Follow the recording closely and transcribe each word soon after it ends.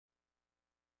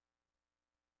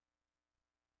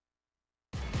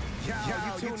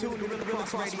You're tuned to Gorilla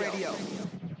Cross Radio.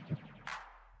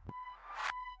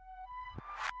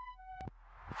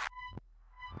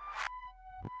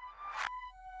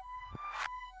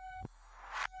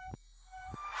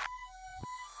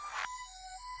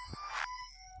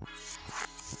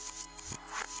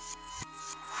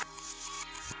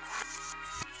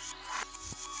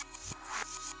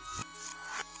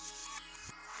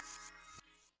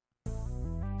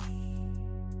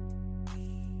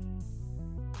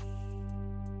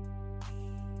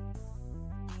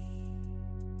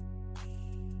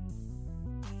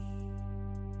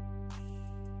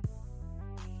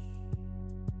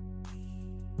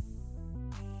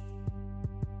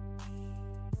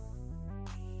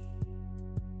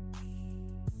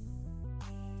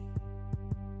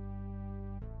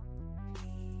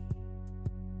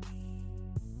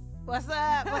 What's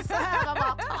up? What's up? I'm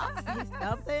all tossy.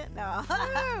 Something? No.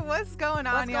 What's going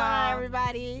on, What's y'all? going on,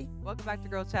 everybody? Welcome back to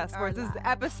Girl Chat Sports. This is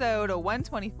episode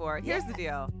 124. Here's the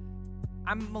deal.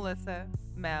 I'm Melissa,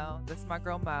 Mel. This is my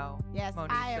girl, Mo. Yes,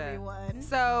 Monisha. hi, everyone.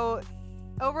 So,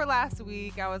 over last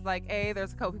week, I was like, hey,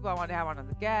 there's a couple people I wanted to have on as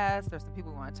a guest. There's some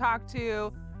people we want to talk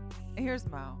to. And here's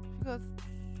Mo. She goes,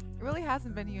 it really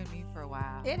hasn't been you and me for a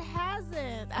while. It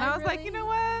hasn't. And I was like, you know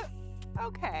what?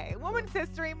 Okay, Women's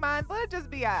History Month, let it just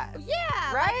be us.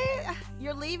 Yeah. Right? Like,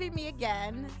 you're leaving me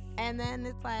again, and then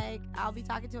it's like, I'll be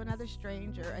talking to another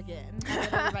stranger again.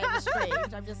 Everybody's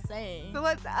strange, I'm just saying. So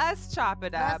let us chop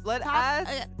it up. Let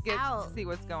us get to see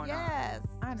what's going on. Yes.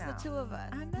 I know. Just the two of us.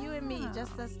 I know. You and me,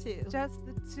 just us two. Just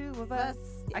the two of us.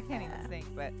 Yeah. I can't even sing,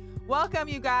 but welcome,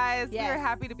 you guys. Yes. We are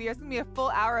happy to be here. It's going to be a full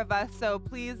hour of us. So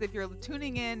please, if you're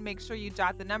tuning in, make sure you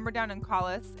jot the number down and call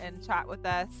us and chat with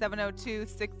us.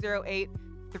 702-608-3259.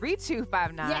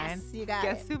 Yes, you got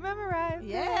Guess it. who memorized?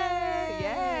 Yay.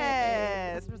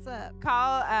 Yes. That's what's up.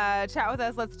 Call, chat with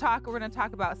us. Let's talk. We're going to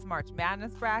talk about some March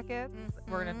Madness brackets.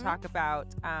 We're going to talk about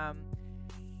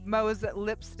Mo's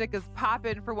lipstick is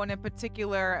popping for one in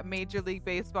particular Major League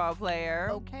Baseball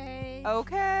player. Okay.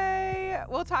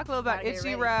 We'll talk a little about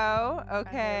Ichiro.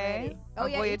 Okay. Oh,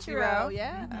 yeah, boy Ichiro.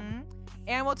 Yeah.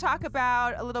 And we'll talk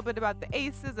about a little bit about the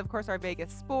Aces, of course, our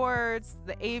Vegas sports,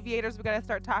 the Aviators we got to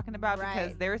start talking about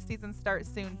because their season starts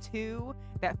soon too.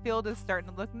 That field is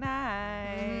starting to look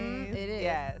nice. It is.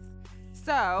 Yes.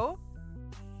 So,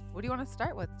 what do you want to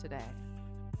start with today?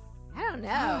 I don't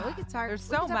know. We could talk. There's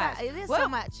so much. It is well, so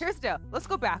much. Here's the deal. Let's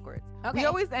go backwards. Okay. We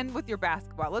always end with your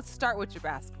basketball. Let's start with your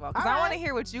basketball because I want to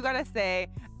hear what you got to say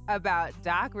about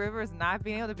Doc Rivers not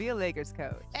being able to be a Lakers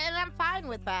coach. And I'm fine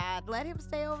with that. Let him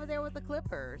stay over there with the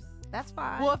Clippers. That's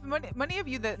fine. Well, if many of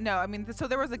you that know, I mean, so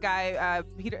there was a guy,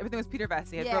 Peter, I think it was Peter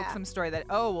Vesey, had broke some story that,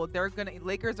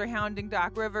 Lakers are hounding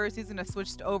Doc Rivers. He's going to switch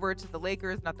over to the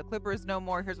Lakers, not the Clippers no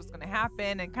more. Here's what's going to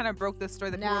happen. And kind of broke this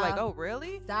story that people were like, oh,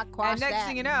 really? Doc quashed and next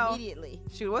thing you know, immediately.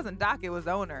 Shoot, it wasn't Doc, it was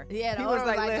owner. Yeah, he was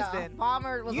like, listen,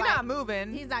 Palmer was you're not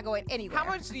moving. He's not going anywhere. How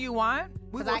much do you want?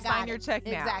 We will sign your check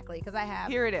now. Exactly, because I have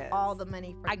Here it is. all the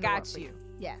money for I got you.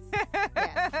 Yes.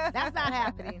 Yes. That's not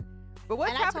happening. But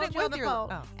what's happening with your phone?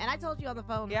 Oh. And I told you on the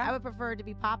phone, I would prefer to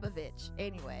be Popovich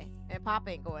anyway. And Pop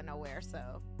ain't going nowhere,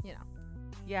 so, you know.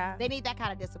 Yeah. They need that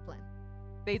kind of discipline.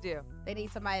 They do. They need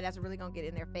somebody that's really going to get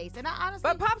in their face. And I honestly...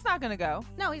 But Pop's not going to go.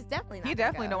 No, he's definitely not He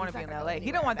definitely don't want to be in L.A.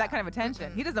 He don't want that kind of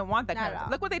attention. He doesn't want that kind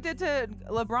of... Look what they did to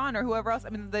LeBron or whoever else. I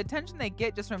mean, the attention they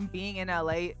get just from being in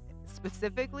L.A.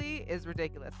 specifically is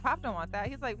ridiculous. Pop don't want that.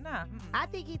 He's like, nah. I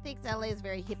think he thinks LA is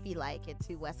very hippie-like and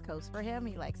too West Coast for him.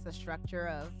 He likes the structure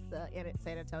of the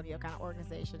San Antonio kind of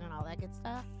organization and all that good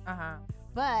stuff.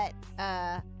 But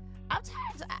I'm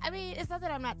tired. I mean, it's not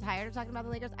that I'm not tired of talking about the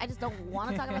Lakers. I just don't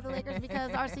want to talk about the Lakers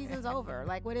because our season's over.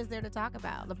 Like, what is there to talk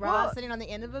about? LeBron's sitting on the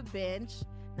end of a bench.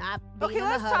 Not being in the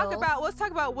let's talk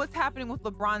about what's happening with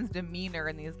LeBron's demeanor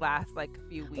in these last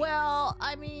few weeks. Well,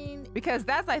 I mean, because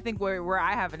that's I think where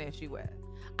I have an issue with.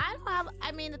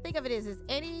 The thing of it is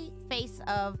any face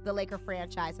of the Laker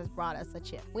franchise has brought us a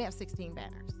chip. We have 16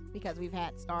 banners because we've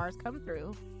had stars come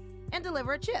through and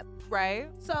deliver a chip. Right.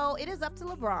 So it is up to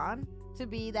LeBron to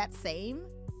be that same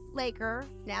Laker.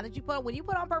 Now that when you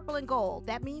put on purple and gold,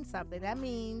 that means something. That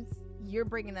means you're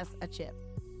bringing us a chip.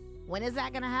 When is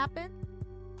that going to happen?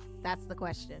 That's the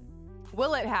question.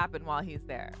 Will it happen while he's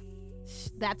there?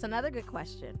 That's another good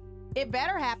question. It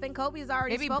better happen. Kobe's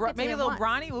already spoken to him Maybe little once.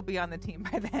 Bronny will be on the team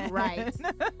by then. Right.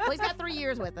 Well, he's got 3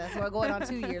 years with us. We're going on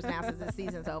 2 years now since the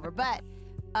season's over. But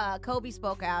Kobe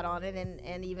spoke out on it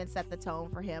and even set the tone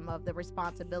for him of the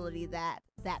responsibility that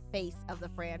face of the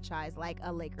franchise, like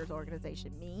a Lakers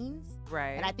organization, means.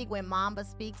 Right. And I think when Mamba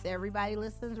speaks, everybody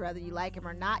listens, whether you like him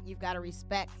or not. You've got to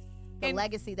respect the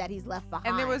legacy that he's left behind.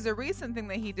 And there was a recent thing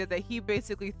that he did that he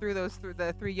basically threw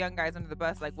the 3 young guys under the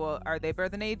bus. Like, well, are they better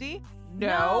than AD?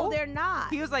 No, they're not.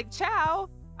 He was like, ciao,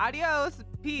 adios,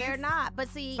 peace. They're not. But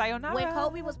see, sayonara. When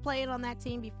Kobe was playing on that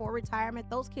team before retirement,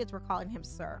 those kids were calling him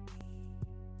sir.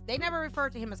 They never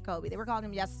referred to him as Kobe. They were calling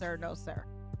him yes, sir, no, sir.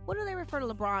 What do they refer to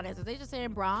LeBron as? Are they just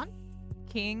saying Bron?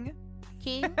 King?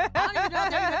 I don't even know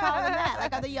if they're even calling him that.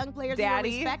 Like, are the young players even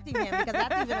respecting him? Because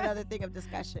that's even another thing of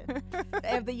discussion.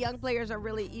 If the young players are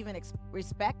really even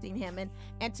respecting him.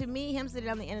 And to me, him sitting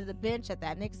on the end of the bench at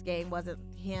that Knicks game wasn't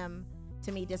him,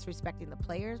 to me, disrespecting the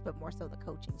players, but more so the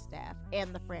coaching staff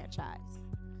and the franchise.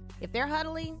 If they're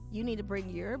huddling, you need to bring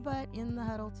your butt in the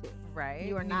huddle too. Right.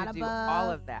 You are not above. Do all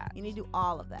of that. You need to do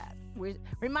all of that.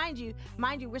 Mind you,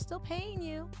 we're still paying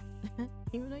you.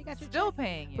 Even though you got your still check,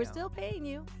 paying you. We're still paying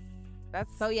you.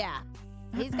 That's so yeah.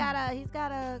 He's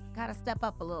gotta kind of step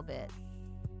up a little bit.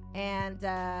 And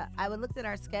I looked at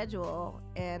our schedule,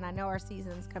 and I know our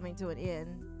season's coming to an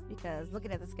end because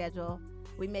looking at the schedule,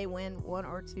 we may win 1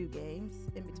 or 2 games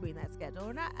in between that schedule.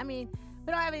 Or not. I mean,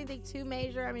 we don't have anything too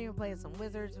major. I mean, we're playing some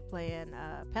Wizards. We're playing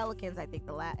Pelicans. I think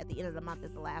at the end of the month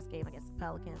is the last game against the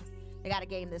Pelicans. They got a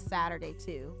game this Saturday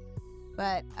too.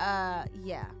 But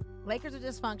yeah, Lakers are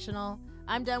dysfunctional.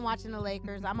 I'm done watching the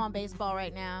Lakers. I'm on baseball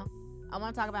right now. I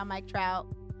want to talk about Mike Trout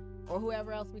or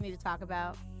whoever else we need to talk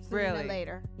about sooner than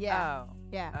later. Yeah. Oh.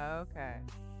 Yeah. Okay.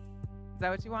 Is that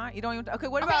what you want? You don't even. Okay.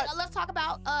 What about? Let's talk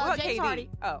about James KD? Harden.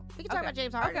 Oh. We can talk about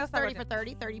James Harden. Okay, 30 for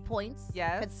 30, 30 points.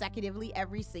 Yes. Consecutively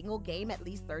every single game, at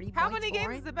least 30 How points. many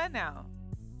games has it been now?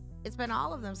 It's been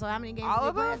all of them. So how many games? All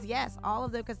of them? Yes, all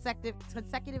of them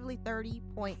consecutively 30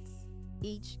 points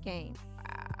each game.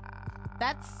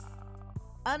 That's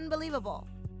unbelievable.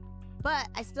 But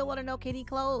I still want to know, can he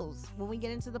close when we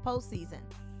get into the postseason?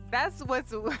 That's where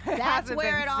it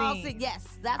all. Yes,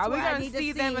 that's Are where I need to see. Are we going to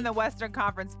see them in the Western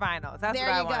Conference Finals? That's what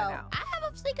I want to know. I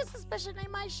have a sneaking suspicion they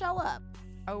might show up.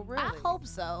 Oh, really? I hope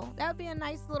so. That would be a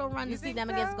nice little run to see them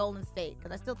against Golden State,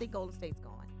 because I still think Golden State's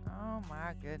going. Oh,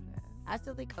 my goodness. I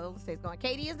still think Golden State's going.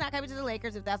 KD is not coming to the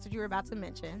Lakers, if that's what you were about to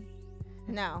mention.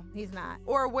 No, he's not.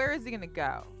 Or where is he going to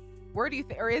go? Where do you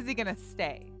think, or is he going to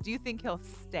stay? Do you think he'll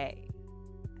stay?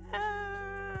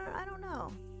 I don't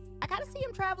know. I kind of see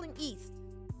him traveling east,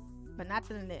 but not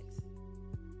to the Knicks.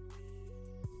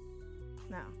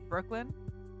 No. Brooklyn?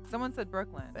 Someone said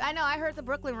Brooklyn. I know. I heard the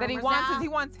Brooklyn rumors. That he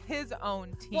wants his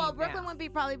own team. Well, Brooklyn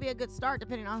would probably be a good start,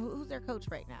 depending on who's their coach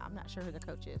right now. I'm not sure who the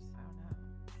coach is. I don't know.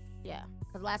 Yeah,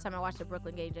 because last time I watched the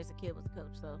Brooklyn game, Jason Kidd was the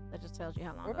coach, so that just tells you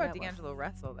how long. What about D'Angelo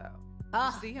Russell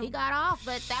though? He got off,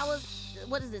 but that was,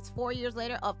 what is it, 4 years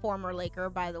later? A former Laker,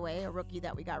 by the way, a rookie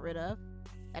that we got rid of.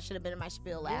 That should have been in my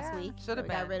spiel last week. Should have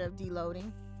been. We got rid of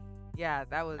deloading. Yeah,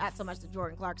 that was. Not so much the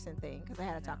Jordan Clarkson thing, because I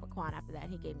had to talk with Quan after that.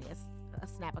 He gave me a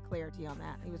snap of clarity on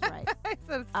that. He was right.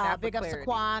 Big ups to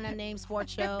Quan and Name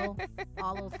Sports Show,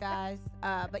 all those guys.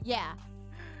 But yeah,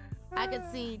 I could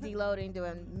see deloading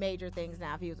doing major things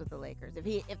now if he was with the Lakers.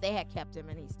 If they had kept him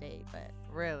and he stayed, but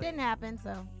really didn't happen.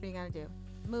 So what are you gonna do?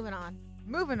 Moving on.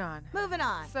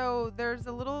 So there's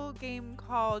a little game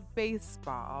called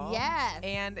baseball. Yes.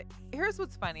 And here's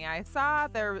what's funny. I saw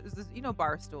there was this,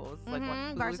 Barstools. Like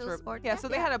Barstool Sports. Yeah, so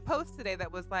they had a post today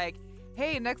that was like,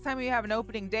 hey, next time you have an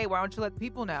opening day, why don't you let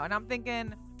people know? And I'm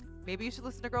thinking, maybe you should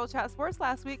listen to Girl Chat Sports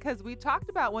last week, because we talked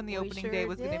about when the opening day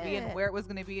was going to be and where it was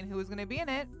going to be and who was going to be in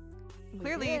it.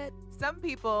 Clearly, some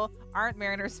people aren't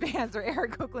Mariners fans or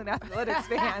Eric Oakland Athletics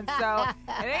fans, so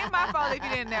it ain't my fault if you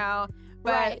didn't know.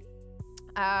 But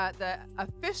the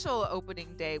official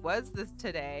opening day was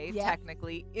today,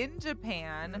 technically, in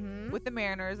Japan with the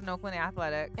Mariners and Oakland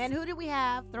Athletics. And who did we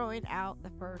have throwing out the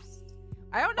first?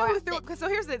 I don't know who threw it. So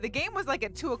here's the game was like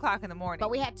at 2 o'clock in the morning.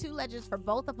 But we had 2 legends for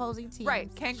both opposing teams. Right,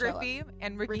 Ken Griffey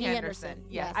and Ricky Henderson.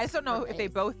 Yeah, yes, I just don't know if they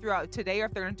both threw out today or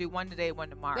if they're going to do one today, one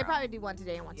tomorrow. They probably do one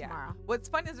today and one tomorrow. What's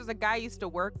funny is there's a guy I used to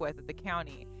work with at the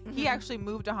county. He actually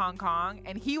moved to Hong Kong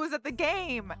and he was at the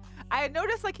game. I had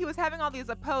noticed like he was having all these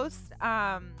posts.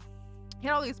 He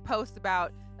had all these posts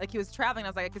about like he was traveling. I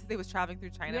was like, I could see he was traveling through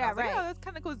China. Yeah, I was like, oh, that's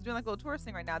kind of cool. He's doing like a little tourist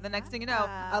thing right now. The next thing you know,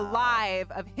 a live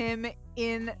of him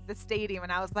in the stadium.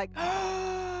 And I was like,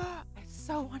 oh, I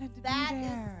so wanted to be there.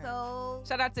 That is so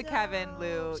Shout out to Kevin,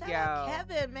 Lou. Shout out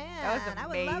Kevin, man. That was amazing. I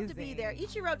would love to be there.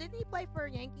 Ichiro, didn't he play for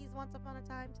Yankees once upon a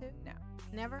time too? No.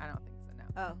 Never? I don't think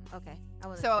so, no. Oh, okay.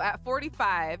 So at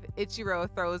 45, Ichiro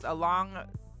throws a long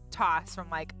toss from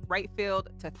like right field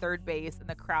to third base and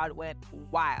the crowd went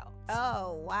wild.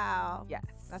 Oh, wow. Yes.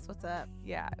 That's what's up.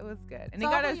 Yeah, it was good. And he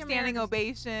got a standing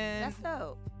ovation. That's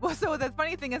dope. Well, so the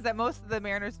funny thing is that most of the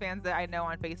Mariners fans that I know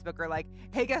on Facebook are like,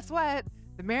 hey, guess what?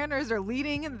 the Mariners are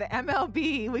leading in the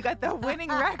MLB. We got the winning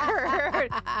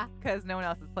record because no one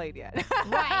else has played yet.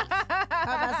 Right. I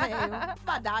was about to say, what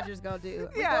my Dodgers gonna do?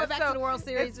 We going back to the World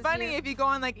Series. It's funny if you go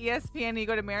on like ESPN and you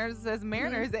go to Mariners, it says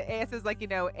Mariners. It says like, you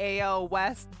know, AL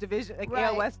West division, like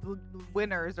AL West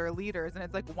winners or leaders, and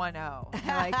it's like 1-0.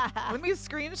 Like, let me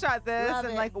screenshot this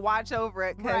and like watch over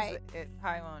it because it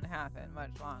probably won't happen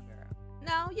much longer.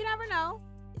 No, you never know.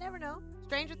 You never know.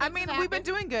 Stranger things. I mean, we've been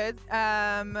doing good.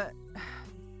 I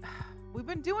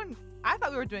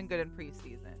thought we were doing good in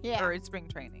preseason. Yeah. Or in spring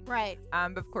training. Right.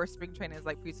 But of course, spring training is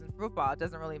like preseason football. It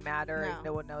doesn't really matter.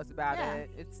 No one knows about it.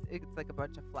 It's like a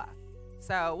bunch of fluff.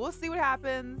 So we'll see what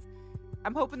happens.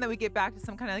 I'm hoping that we get back to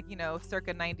some kind of like, you know,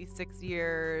 circa 96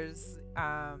 years,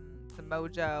 some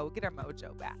mojo. We'll get our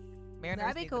mojo back.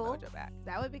 Mariners That'd be cool. The mojo back.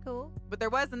 That would be cool. But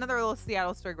there was another little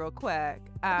Seattle story real quick.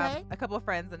 Okay. A couple of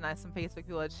friends and some Facebook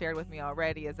people had shared with me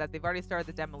already is that they've already started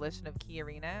the demolition of Key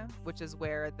Arena, which is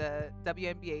where the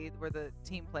WNBA, where the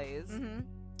team plays,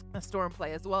 the Storm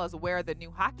play, as well as where the new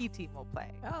hockey team will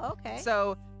play. Oh, okay.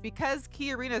 So because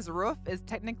Key Arena's roof is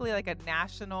technically like a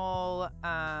national,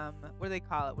 what do they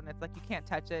call it? When it's like you can't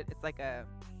touch it, it's like a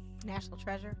national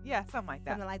treasure. Yeah, something like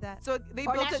that. Something like that. So they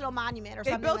or built national monument or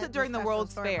they something. They built it during the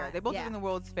World's Fair. They built it during the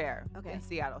World's Fair in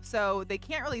Seattle. So they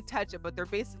can't really touch it, but they're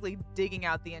basically digging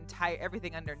out the entire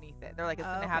everything underneath it. They're like, it's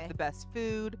gonna have the best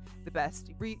food, the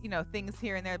best things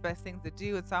here and there, the best things to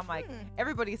do. And so I'm like,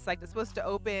 everybody's psyched. It's supposed to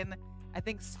open, I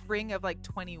think, spring of like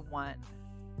 21.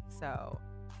 So,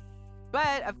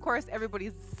 but of course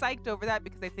everybody's psyched over that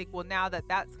because they think, well, now that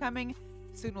that's coming,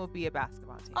 soon we'll be a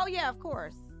basketball team. Oh yeah, of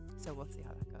course. So we'll see how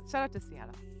that goes. Shout out to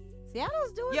Seattle.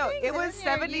 Seattle's doing Yo, things. it was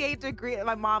 78 degrees.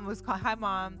 My mom was calling. Hi,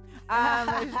 Mom.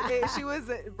 She was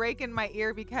breaking my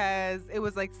ear because it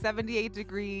was like 78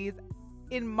 degrees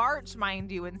in March,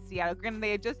 mind you, in Seattle. Granted,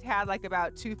 they had just had like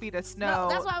about 2 feet of snow. No,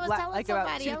 that's what I was telling like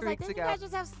somebody. About 2 weeks ago. Didn't you guys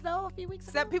just have snow a few weeks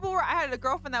ago? I had a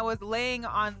girlfriend that was laying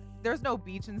on. There's no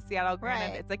beach in Seattle.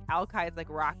 Granted, it's like Alki, it's like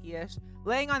rocky-ish.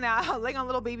 Laying on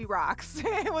little baby rocks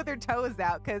with her toes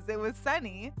out because it was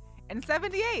sunny and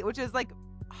 78, which is like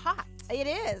hot. It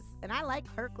is, and I like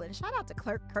Kirkland. Shout out to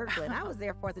Kirkland. I was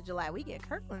there 4th of July weekend.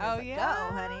 Kirkland is go,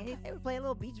 honey. They would play a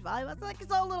little beach volleyball. It's like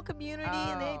its own little community,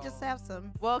 and they just have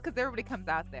some. Well, because everybody comes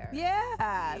out there.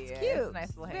 Yeah, it's cute. It's a nice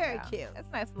little hangout. Very cute. It's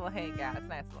a nice little hangout. It's a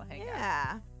nice little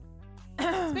hangout.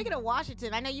 Yeah. Speaking of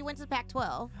Washington, I know you went to the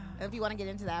Pac-12. If you want to get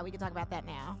into that, we can talk about that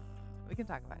now. We can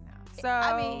talk about it now. So,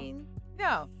 I mean,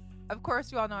 no. Of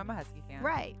course, you all know I'm a Husky fan.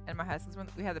 Right. And my Huskies,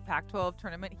 we had the Pac-12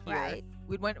 tournament here. Right.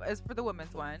 We went as for the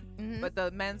women's one, but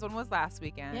the men's one was last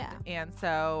weekend. Yeah. And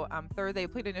so they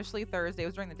played initially Thursday. It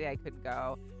was during the day. I couldn't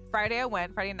go. Friday I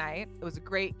went. Friday night. It was a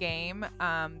great game.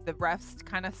 The refs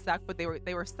kind of sucked, but they were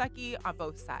sucky on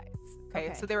both sides.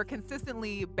 Okay. So they were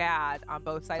consistently bad on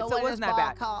both sides. So it wasn't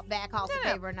that bad. Bad calls in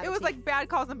favor of another It was team. like bad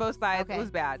calls on both sides. It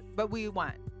was bad, but we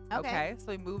won. Okay. So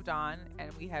we moved on,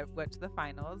 and we went to the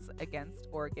finals against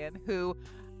Oregon, who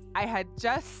I had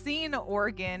just seen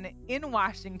Oregon in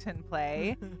Washington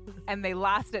play, and they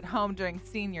lost at home during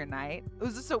senior night. It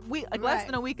was just a week, less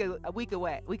than a week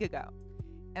ago.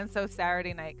 And so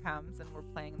Saturday night comes, and we're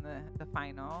playing the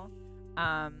final.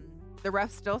 The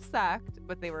refs still sucked,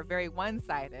 but they were very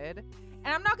one-sided.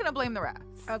 And I'm not going to blame the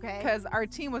refs. Okay. Because our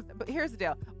team was, but here's the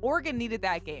deal. Oregon needed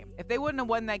that game. If they wouldn't have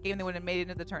won that game, they wouldn't have made it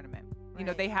into the tournament. You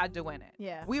know, they had to win it.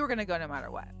 Yeah. We were going to go no matter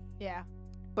what. Yeah.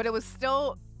 But it was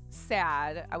still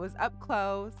sad. I was up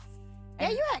close. Yeah,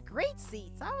 you had great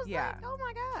seats. I was like, oh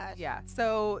my gosh. Yeah.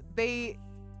 So it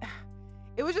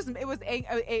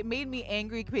made me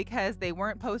angry because they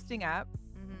weren't posting up.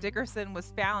 Dickerson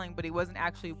was fouling, but he wasn't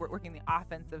actually working the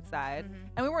offensive side.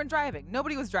 And we weren't driving.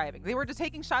 Nobody was driving. They were just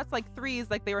taking shots like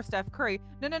threes like they were Steph Curry.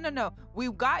 No.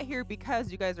 We got here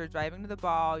because you guys are driving to the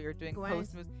ball. You're doing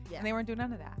post moves. And they weren't doing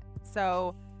none of that.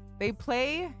 So they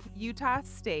play Utah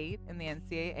State in the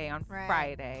NCAA on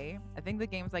Friday. I think the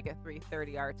game's like at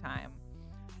 3:30 our time.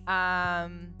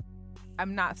 I'm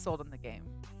not sold on the game.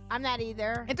 I'm not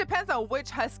either. It depends on which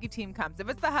Husky team comes. If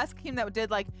it's the Husky team that did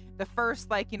like the first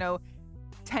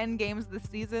 10 games of the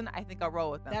season, I think I'll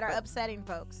roll with them. That are upsetting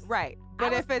folks. Right.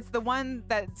 But if it's the one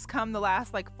that's come the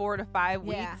last 4 to 5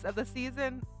 weeks of the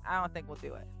season, I don't think we'll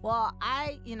do it. Well,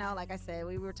 like I said,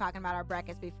 we were talking about our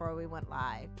brackets before we went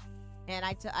live. And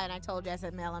I told you, I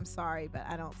said, Mel, I'm sorry, but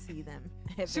I don't see them.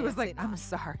 She was like, I'm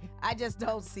sorry. I just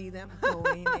don't see them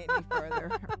going any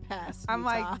further past I'm Utah.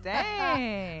 like,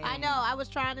 dang. I know. I was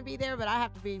trying to be there, but I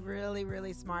have to be really,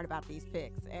 really smart about these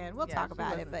picks. And we'll talk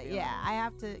about it. But I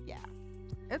have to,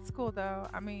 It's cool, though.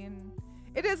 I mean,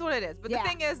 it is what it is. But the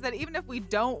thing is that even if we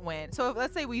don't win, so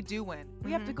let's say we do win,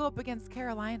 we have to go up against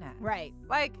Carolina. Right.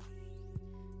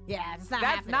 Yeah, it's not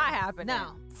That's happening. not happening.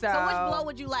 No. So which blow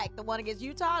would you like? The one against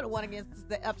Utah or the one against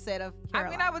the upset of Carolina?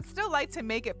 I mean, I would still like to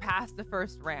make it past the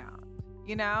first round,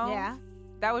 you know? Yeah.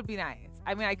 That would be nice.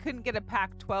 I mean, I couldn't get a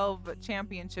Pac-12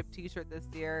 championship t-shirt this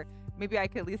year. Maybe I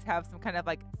could at least have some kind of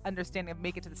like understanding of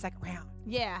make it to the second round.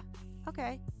 Yeah.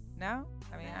 Okay. No?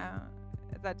 I mean,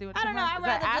 is that doing too I don't know. much? I'd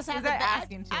rather just have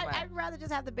asking too much? I'd rather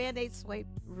just have the Band-Aid swiped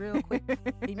real quick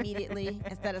immediately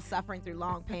instead of suffering through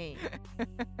long pain.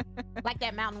 Like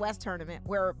that Mountain West tournament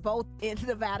where both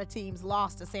Nevada teams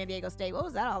lost to San Diego State. What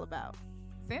was that all about?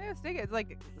 San Diego State is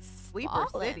like sleeper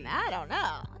Balling. city. I don't know.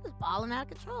 I was balling out of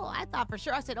control. I thought for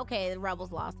sure. I said, okay, the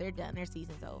Rebels lost. They're done. Their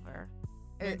season's over.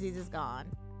 Menzies is gone.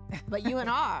 But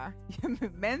UNR.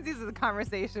 Menzies is a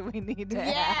conversation we need to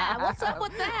Yeah, have. what's up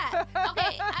with that?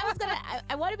 Okay,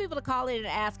 I wanted people to call in and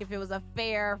ask if it was a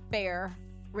fair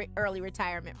early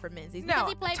retirement for Menzies. No,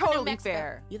 he played totally for New Mexico.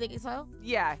 fair. You think so?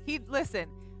 Yeah, listen.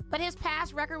 But his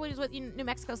past record when he was with New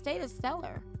Mexico State is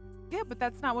stellar. Yeah, but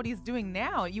that's not what he's doing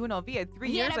now. UNLV had 3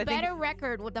 He years. had a better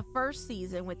record with the first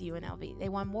season with UNLV. They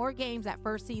won more games that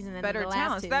first season than better the last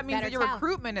talent. two. So that means Better that your talent.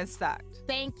 recruitment has sucked.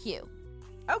 Thank you.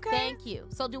 Okay. Thank you.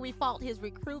 So do we fault his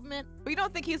recruitment? But you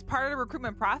don't think he's part of the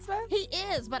recruitment process? He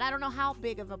is, but I don't know how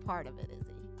big of a part of it is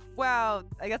he. Well,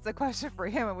 I guess a question for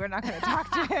him, and we're not going to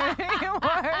talk to him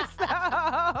anymore.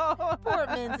 So. Poor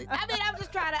Menzies. I mean,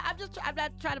 I'm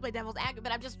not trying to play devil's advocate,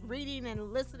 but I'm just reading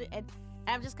and listening, and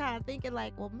I'm just kind of thinking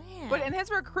like, well, man. But and his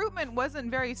recruitment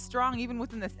wasn't very strong even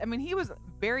within this. I mean, he was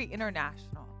very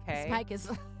international. Okay. Mike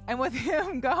is and with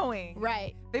him going,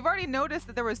 right. They've already noticed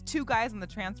that there was 2 guys on the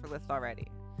transfer list already.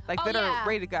 Like that are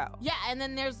ready to go. Yeah, and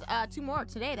then there's 2 more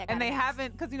today that got and they announced.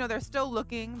 haven't, because they're still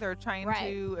looking. They're trying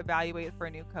to evaluate for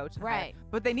a new coach. Right.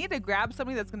 But they need to grab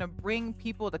somebody that's going to bring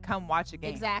people to come watch a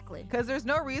game. Exactly. Because there's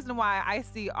no reason why I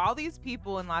see all these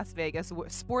people in Las Vegas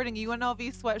sporting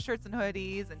UNLV sweatshirts and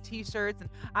hoodies and T-shirts, and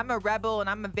I'm a rebel and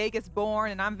I'm a Vegas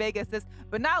born and I'm Vegas this,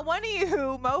 but not one of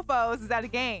you mofos is at a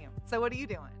game. So what are you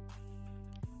doing?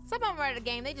 Some of them are at a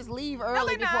game. They just leave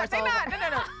early before it's over.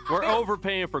 No. We're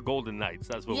overpaying for Golden Knights.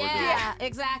 That's what we're doing. Yeah,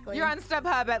 exactly. You're on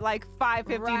StubHub at like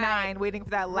 $5.59 waiting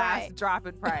for that last drop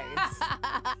in price.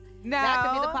 No. That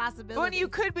could be the possibility. When you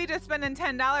could be just spending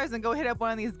 $10 and go hit up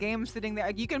one of these games sitting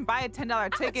there. You can buy a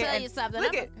 $10 ticket. I'll tell you something.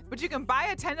 But you can buy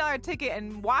a $10 ticket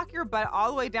and walk your butt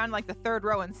all the way down like the 3rd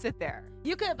row and sit there.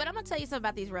 You could, but I'm going to tell you something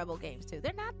about these Rebel games too.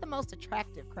 They're not the most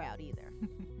attractive crowd either.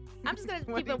 I'm just going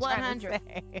to keep it 100.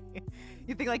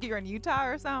 You think like you're in Utah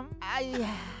or something?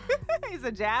 It's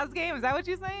a jazz game? Is that what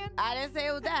you're saying? I didn't say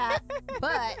it was that.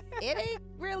 But it ain't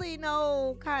really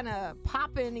no kind of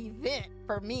poppin' event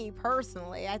for me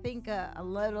personally. I think a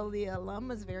little the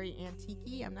alum is very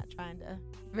antique-y. I'm not trying to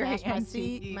bash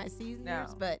my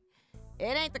seasoners, but it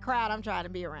ain't the crowd I'm trying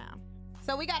to be around.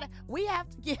 So we have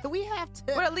to.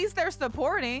 But at least they're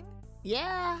supporting.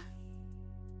 Yeah.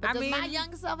 But does mean, my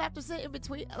young self have to sit in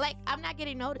between? Like, I'm not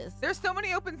getting noticed. There's so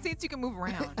many open seats you can move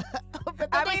around.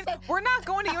 I mean, we're not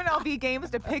going to UNLV games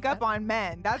to pick up on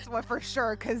men. That's what for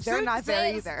sure, because they're not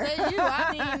there either. Say you.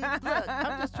 I mean, look,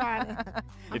 I'm just trying to.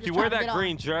 If you wear that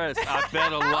green dress, I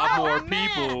bet a lot more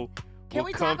people will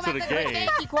come to the game.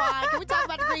 Thank you, Quan. Can we talk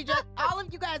about the green dress? All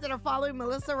of you guys that are following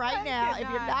Melissa right now, if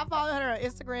you're not following her on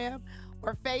Instagram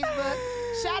or Facebook,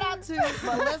 shout out to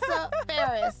Melissa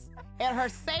Ferris and her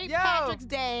St. Patrick's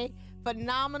Day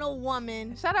phenomenal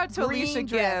woman. Shout out to Alicia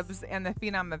dress. Gibbs and the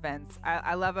Phenom events.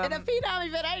 I love them. And the Phenom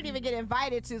event, I didn't even get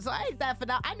invited to, so I ain't that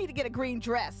phenomenal. I need to get a green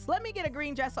dress. Let me get a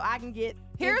green dress so I can get.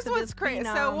 Here's what's crazy.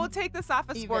 So we'll take this off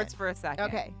of sports for a second.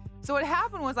 Okay. So what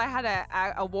happened was I had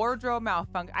a wardrobe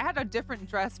malfunction. I had a different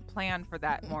dress planned for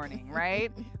that morning,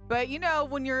 right? But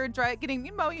when you're getting,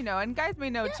 and guys may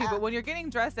know too, but when you're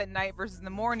getting dressed at night versus in the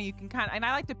morning, you can and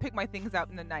I like to pick my things out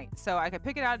in the night. So I could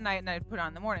pick it out at night and I'd put it on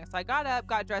in the morning. So I got up,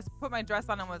 got dressed, put my dress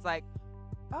on and was like,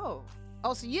 oh.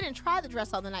 Oh, so you didn't try the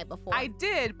dress on the night before? I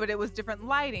did, but it was different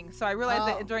lighting. So I realized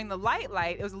that during the light,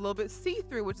 it was a little bit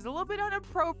see-through, which is a little bit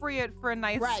inappropriate for a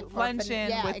nice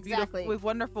luncheon with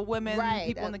wonderful women,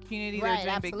 people in the community that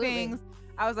are doing big things.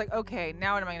 I was like, okay,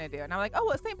 now what am I going to do? And I'm like,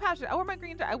 oh, it's St. Patrick. I wore my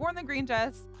green dress. I wore the green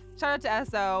dress. Shout out to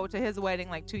SO to his wedding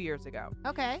like 2 years ago.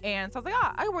 Okay. And so I was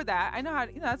like, I wore that. I know how,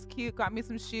 that's cute. Got me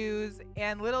some shoes.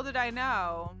 And little did I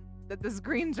know that this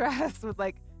green dress was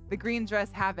like the green dress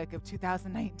havoc of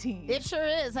 2019. It sure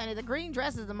is, honey. The green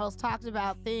dress is the most talked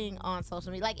about thing on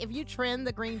social media. Like, if you trend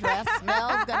the green dress,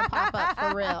 Mel's gonna pop up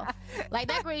for real. Like,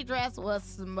 that green dress was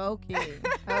smoking,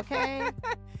 okay?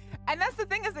 And that's the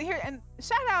thing is that here, and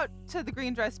shout out to the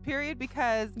green dress period,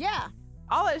 because yeah,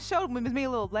 all it showed was me a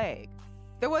little leg.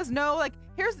 There was no,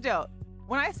 here's the deal.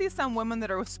 when I see some women that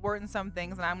are sporting some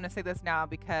things, and I'm going to say this now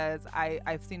because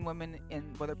I've seen women in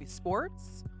whether it be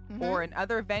sports or in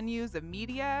other venues of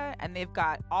media, and they've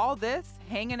got all this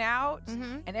hanging out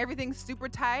and everything's super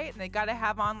tight, and they got to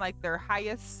have on like their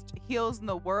highest heels in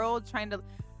the world, trying to.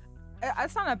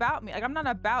 It's not about me. Like, I'm not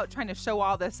about trying to show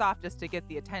all this off just to get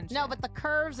the attention. No, but the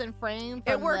curves and frame.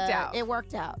 It worked out. It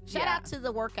worked out. Shout out to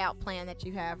the workout plan that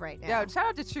you have right now. Yeah, shout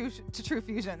out to True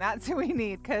Fusion. That's who we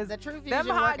need, because the True Fusion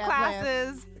them hot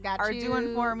classes are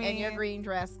doing for me. And your green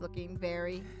dress looking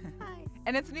very nice.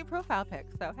 And it's a new profile pic,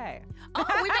 so hey. Oh,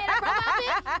 we made a profile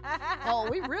pic? Oh,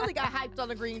 we really got hyped on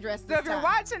the green dress this So if you're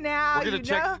watching now, we're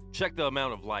gonna check the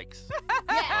amount of likes.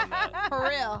 Yeah, for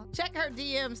real. Check her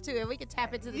DMs too, and we can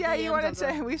tap into the DMs. Yeah, you want to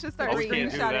check? We should start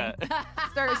screenshotting.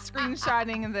 Start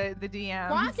screenshotting the DMs.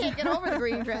 Well, I can't get over the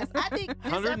green dress. I think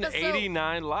this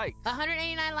 189 likes.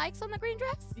 189 likes on the green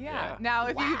dress? Yeah.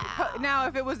 Now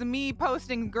if it was me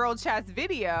posting Girl Chat's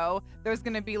video, there's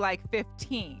gonna be like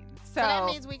 15. So that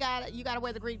means you gotta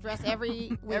wear the green dress every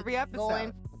week, every episode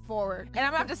going forward. And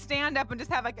I'm gonna have to stand up and just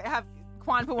have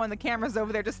Quan put one of the cameras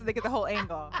over there just so they get the whole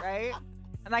angle, right?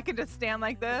 And I can just stand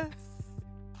like this.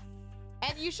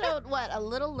 And you showed what, a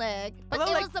little leg, but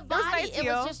it was the body. It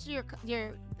was just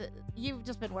you've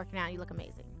just been working out. You look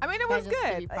amazing. I mean, it was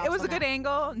good. It was a good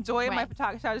angle. Joy, my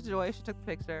photographer, shout out to Joy. She took the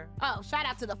picture. Oh, shout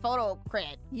out to the photo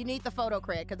cred. You need the photo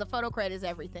cred because the photo cred is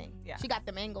everything. Yeah. She got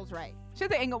them angles right. She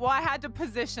had the angle. Well, I had to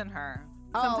position her.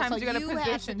 Sometimes you got to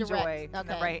position Joy in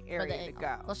the right area to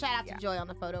go. Well, shout out to Joy on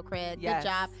the photo cred. Yes. Good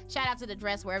job. Shout out to the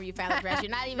dress wherever you found the dress.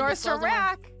 You're not even Nordstrom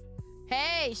Rack.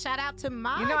 Hey, shout out to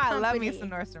my You know I company. love me some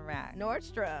Nordstrom Rack.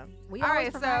 Nordstrom. We all always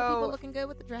right, provide so people looking good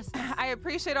with the dresses. I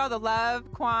appreciate all the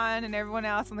love, Quan, and everyone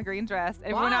else on the green dress.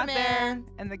 Everyone out there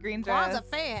in the green dress. Quan's a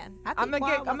fan. I'm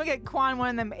gonna get Quan one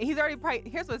of them. He's already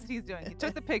here's what he's doing. He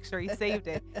took the picture, he saved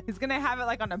it. He's gonna have it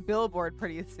like on a billboard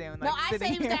pretty soon. Like, no, I say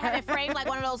he was gonna have it framed like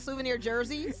one of those souvenir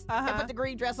jerseys and put the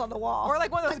green dress on the wall. Or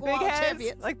like one of those big heads.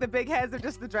 Champions. Like the big heads of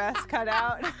just the dress cut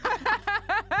out.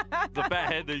 The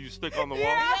fat head that you stick on the wall.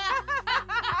 Yeah.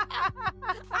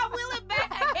 I will it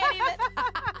back. I can't even.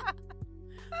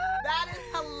 That is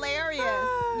hilarious.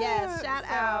 Yes, shout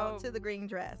out to the green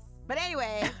dress. But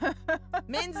anyway,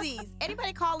 Menzies.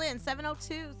 Anybody call in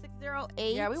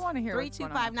 702-608. Yeah, we want to hear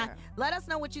 3259. Let us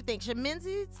know what you think. Should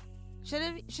Menzies should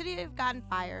he have gotten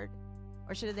fired,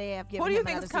 or should they have given? Who do you him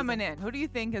think is coming in? Who do you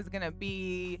think is gonna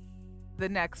be the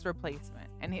next replacement?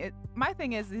 And my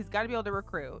thing is, he's got to be able to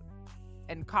recruit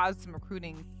and cause some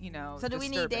recruiting. So do we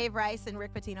need Dave Rice and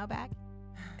Rick Pitino back?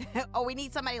 Oh, we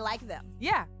need somebody like them.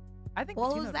 Yeah, I think.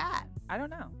 Well, who's that? I don't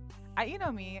know. You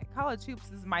know me, college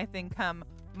hoops is my thing come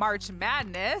March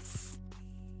Madness,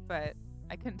 but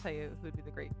I couldn't tell you who'd be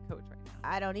the great coach right now.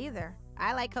 I don't either.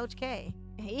 I like Coach K.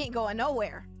 He ain't going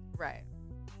nowhere. Right.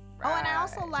 Oh, and I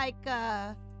also like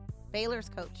Baylor's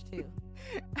coach too.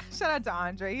 Shout out to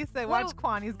Andre. He said, "Watch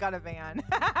Quan. He's got a van."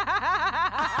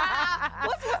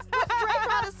 What's Dre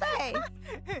trying to say?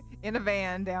 In a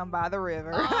van down by the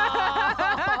river.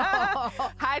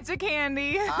 Oh. Hide your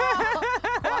candy.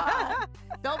 Oh,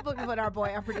 don't put our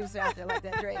producer out there like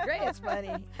that. Dre is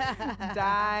funny.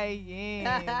 Dying.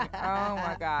 Oh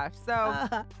my gosh.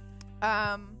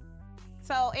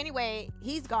 So anyway,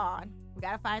 he's gone. We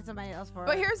gotta find somebody else for.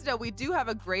 But here's the deal: we do have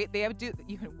a great.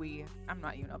 I'm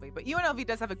not UNLV, but UNLV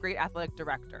does have a great athletic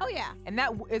director. Oh yeah, and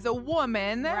that is a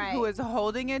woman who is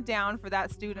holding it down for that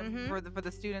student, for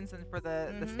the students and for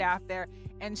the staff there.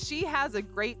 And she has a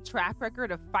great track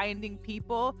record of finding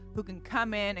people who can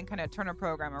come in and kind of turn a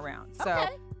program around. So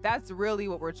that's really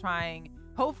what we're trying.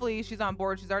 Hopefully she's on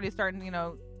board. She's already starting,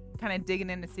 kind of digging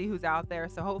in to see who's out there.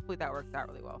 So hopefully that works out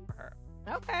really well for her.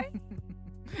 Okay.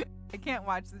 I can't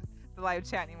watch the live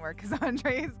chat anymore because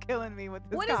Andre is killing me with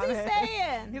this What comment. is he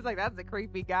saying? He's like, that's a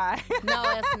creepy guy. No,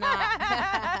 it's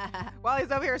not. While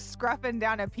he's over here scruffing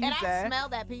down a pizza. And I smell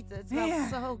that pizza. It smells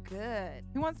so good.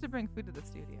 He wants to bring food to the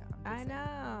studio. I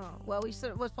know. Well, we're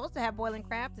supposed to have boiling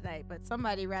crab tonight, but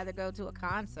somebody rather go to a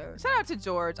concert. Shout out to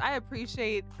George. I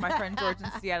appreciate my friend George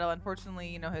in Seattle.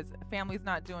 Unfortunately, his family's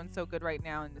not doing so good right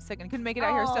now and sick and couldn't make it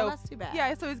out here. So that's too bad.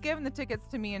 Yeah, so he's giving the tickets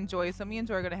to me and Joy. So me and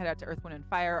Joy are going to head out to Earth, Wind, and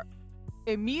Fire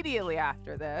immediately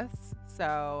after this.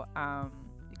 So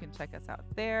you can check us out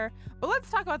there. But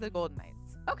let's talk about the Golden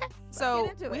Knights. Okay.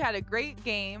 So we had a great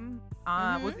game.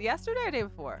 Was it yesterday or day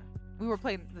before? We were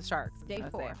playing the Sharks. Day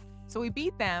 4. So we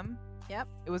beat them. Yep.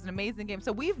 It was an amazing game.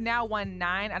 So we've now won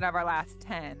 9 out of our last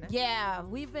 10. Yeah,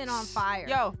 we've been on fire.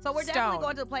 So we're definitely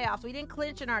going to the playoffs. We didn't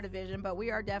clinch in our division, but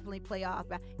we are definitely playoff.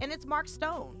 And it's Mark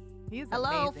Stone. He's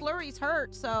amazing. Fleury's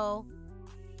hurt, so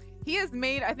he has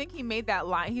made. I think he made that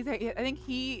line. I think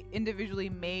he individually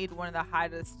made one of the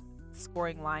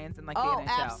scoring lines in like the Oh, NHL.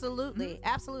 absolutely.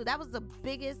 Absolutely. That was the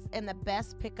biggest and the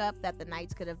best pickup that the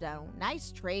Knights could have done.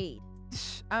 Nice trade.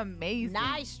 Amazing.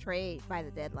 Nice trade by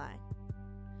the deadline.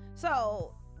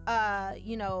 So,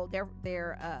 you know, they're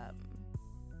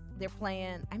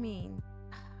playing. I mean,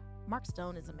 Mark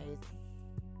Stone is amazing.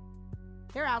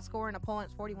 They're outscoring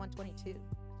opponents 41-22. Did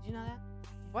you know that?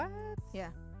 What? Yeah.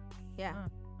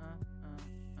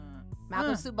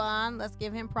 Malcolm Subban, let's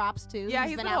give him props too. Yeah,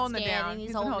 he's been holding it down.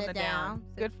 He's holding it down.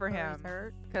 Good for him.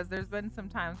 Because there's been some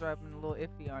times where I've been a little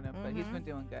iffy on him, but he's been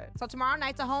doing good. So tomorrow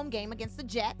night's a home game against the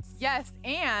Jets. Yes,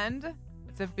 and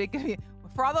it's a big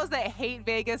for all those that hate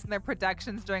Vegas and their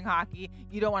productions during hockey.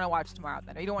 You don't want to watch tomorrow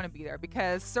then, or you don't want to be there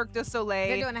because Cirque du Soleil,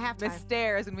 they're doing a halftime.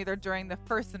 Mystère is gonna be there during the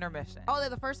first intermission. Oh, they're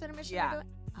the first intermission. Yeah. They're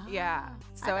doing? Oh. Yeah.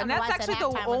 So and that's actually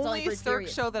the only Cirque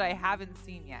show that I haven't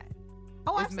seen yet.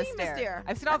 Oh, I've seen Mystère.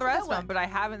 I've seen all the rest of them, but I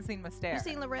haven't seen Mystère. You've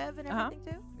seen Le Rêve and everything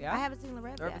too? Yeah. I haven't seen Le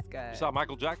Rêve yet. It's good. You saw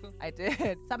Michael Jackson? I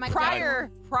did. Saw Michael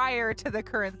prior to the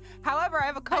current. However, I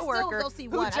have a coworker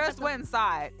who just went and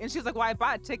saw it, and she was like, "Well, I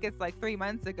bought tickets like 3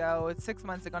 months ago, 6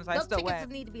 months ago, so I still went." Those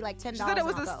tickets need to be like $10. She said it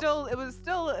was it was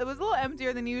a little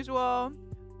emptier than usual.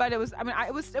 But it was, I mean,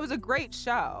 it was a great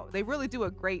show. They really do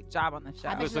a great job on the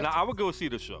show. Listen, I would go see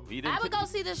the show. I would go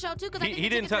see the show too because I think he the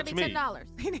didn't tickets are going to be touch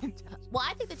 $10. He didn't touch. Well,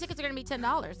 I think the tickets are going to be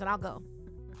 $10, and I'll go.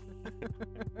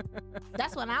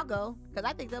 That's when I'll go because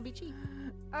I think they'll be cheap.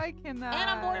 I cannot. And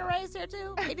I'm born and raised here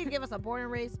too. They need to give us a born and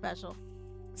raised special.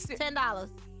 $10.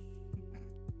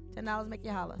 $10 make you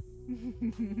holla.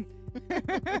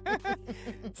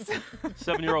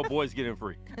 7-year-old boys getting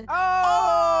free.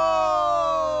 Oh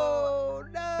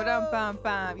no!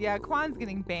 Ba-dum-bum-bum. Yeah, Kwan's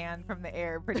getting banned from the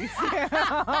air pretty soon.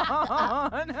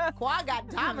 Kwan got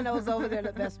Domino's over there,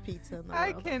 the best pizza in the world.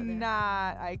 I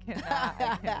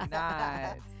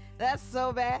cannot. That's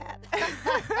so bad.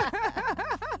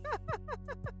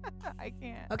 I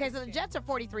can't. Okay, so the Jets are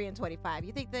 43-25.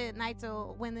 You think the Knights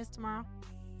will win this tomorrow?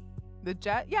 The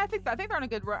Jets? Yeah, I think they're on a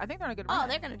good run. Oh,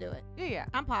 they're gonna do it. Yeah.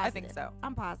 I'm positive. I think so.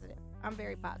 I'm positive. I'm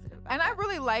very positive about and that. I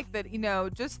really like that, you know,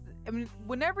 I mean,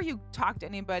 whenever you talk to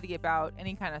anybody about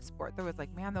any kind of sport, they're always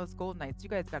like, man, those Golden Knights, you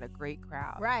guys got a great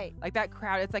crowd. Right. Like that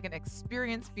crowd, it's like an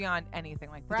experience beyond anything.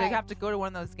 Like, right. You have to go to one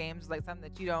of those games, like something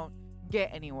that you don't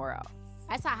get anywhere else.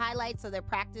 I saw highlights of their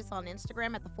practice on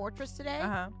Instagram at the Fortress today.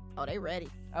 Oh, they ready.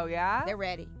 Oh, yeah? They're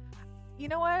ready. You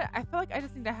know what? I feel like I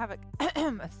just need to have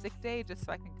a sick day just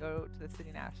so I can go to the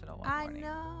City National one morning. I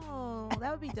know.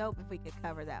 That would be dope if we could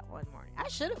cover that one morning. I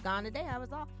should have gone today. I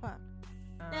was off fun.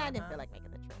 Nah, I didn't feel like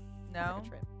making the trip. No?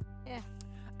 Yeah.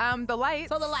 The lights.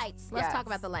 So the lights. Let's talk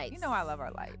about the lights. You know I love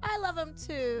our lights. I love them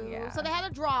too. Yeah. So they had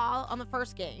a draw on the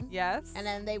first game. Yes. And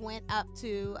then they went up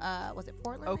to, was it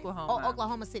Portland? Oklahoma. Oh,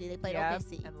 Oklahoma City. They played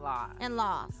OKC. And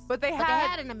lost. But they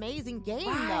had an amazing game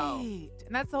though.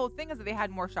 And that's the whole thing is that they had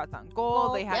more shots on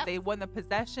goal. They won the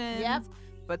possessions. Yep.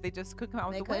 But they just couldn't come out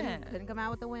with the win. Couldn't come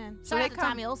out with the win. So Shout out to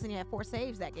Tommy Olsen. He had 4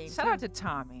 saves that game. Shout out to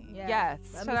Tommy. Yeah.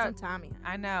 Yes. Shout out to Tommy.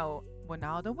 I know.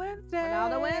 Winalda Wednesday.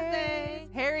 Winalda Wednesday.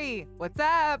 Harry, what's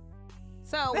up?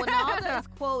 So Winalda is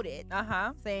quoted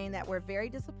Uh-huh. saying that we're very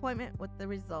disappointed with the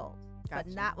result, but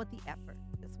not with the effort.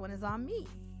 This one is on me.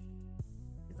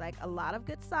 He's like, a lot of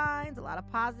good signs, a lot of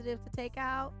positives to take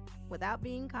out without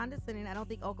being condescending. I don't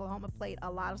think Oklahoma played a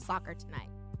lot of soccer tonight.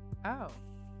 Oh.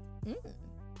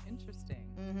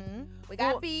 Interesting. We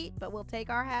got beat, but we'll take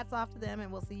our hats off to them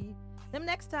and we'll see them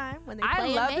next time when they play I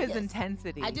love in Vegas. his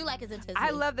intensity. I do like his intensity. I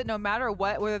love that no matter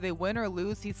what, whether they win or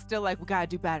lose, he's still like, we got to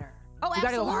do better. Oh, we gotta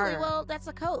absolutely. go harder. Well, that's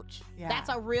a coach. Yeah. That's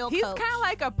a real He's coach. kind of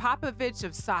like a Popovich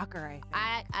of soccer, I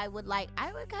think. I would kind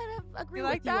of agree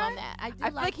like with you on that. I do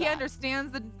feel like he that.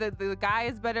 understands the guy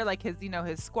is better, like his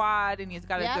his squad, and he's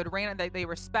got a good reign. They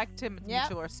respect him. It's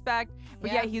mutual respect.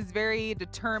 But yeah, he's very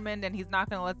determined, and he's not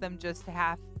going to let them just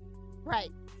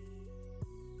Right.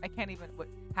 I can't even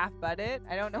half butt it.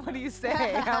 I don't know what do you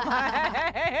say.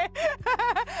 I'm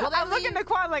looking to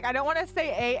Quan like I don't want to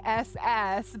say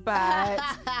ASS, but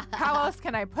how else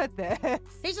can I put this?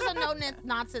 He's just a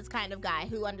no-nonsense kind of guy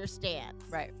who understands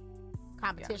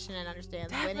competition and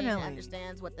understands winning and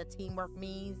understands what the teamwork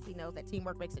means. He knows that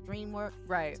teamwork makes the dream work.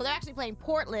 Right. So they're actually playing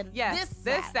Portland this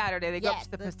Saturday. They go up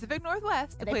to the Pacific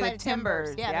Northwest to play the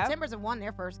Timbers. Yeah, the Timbers have won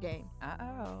their first game.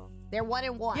 Uh-oh. They're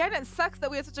 1-1. Yeah, and it sucks that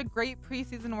we had such a great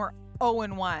preseason and we're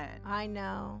 0-1. I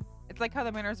know. It's like how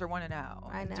the Mariners are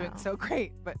 1-0. I know. Doing so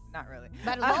great, but not really.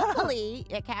 But locally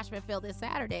at Cashman Field this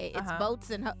Saturday, it's Boats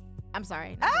and I'm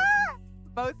sorry.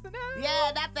 Boats and Hoes.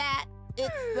 Yeah, that's that.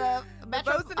 It's the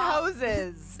Metro, boats and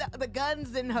hoses. The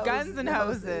guns and hoses. Guns and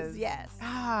hoses. Yes.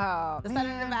 Oh, the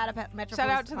Southern Nevada Metro. Shout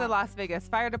out to the Las Vegas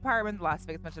Fire Department, the Las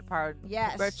Vegas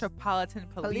Metropolitan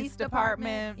Police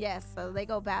Department. Yes, so they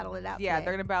go battle it out. Yeah, today.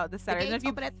 they're gonna battle this Saturday. The gates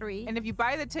open at 3. And if you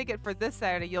buy the ticket for this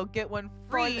Saturday, you'll get one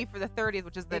free for the 30th,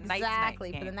 which is the Night's Night game.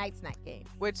 Exactly, for the Night's Night game.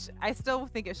 Which I still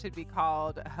think it should be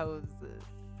called Hose.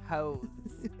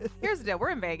 Here's the deal. We're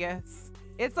in Vegas.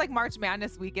 It's like March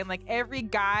Madness weekend. Like every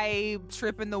guy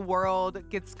trip in the world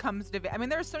comes to. I mean,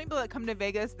 there's so many people that come to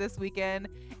Vegas this weekend.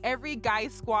 Every guy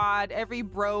squad, every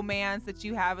bromance that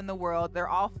you have in the world, they're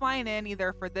all flying in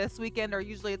either for this weekend or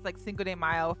usually it's like Cinco de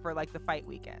Mayo for like the fight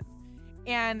weekends.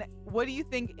 And what do you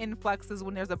think influxes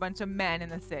when there's a bunch of men in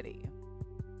the city?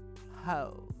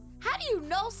 Hoes. How do you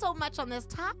know so much on this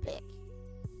topic?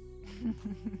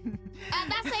 I'm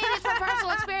not saying it's from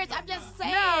personal experience. I'm just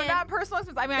saying. No, not personal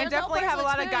experience. I mean, I definitely have a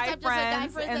lot of guy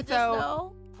friends, and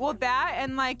so well that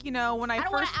and like when I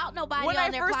don't want to out nobody when on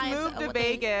I their first clients moved to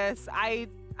Vegas,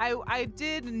 I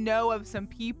did know of some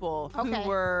people who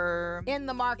were in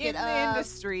the market in the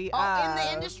industry. In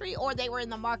the industry, or they were in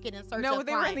the market in search of No,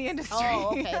 they were in the industry. Oh,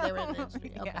 okay, they were in the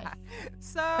industry. Okay. Yeah.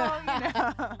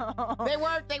 So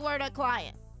they weren't a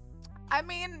client. I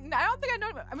mean, I don't think I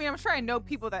know. I mean, I'm sure I know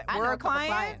people that were a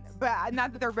client, but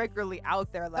not that they're regularly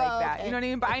out there like that. Okay. You know what I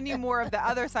mean? But I knew more of the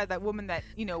other side, that woman that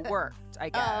worked. I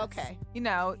guess. Oh, okay. You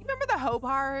remember the Ho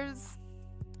bars?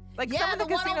 Like some of the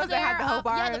one casinos over there, that had the Ho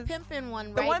bars. Yeah, the pimpin'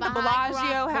 one, the right? one the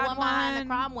Bellagio had the one behind the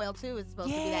Cromwell too is supposed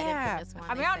to be that infamous one.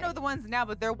 I mean, I don't know the ones now,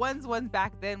 but there was ones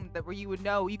back then where you would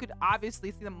know. You could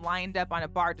obviously see them lined up on a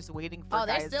bar just waiting for. Oh,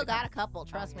 they still got a couple.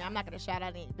 Trust me, I'm not going to shout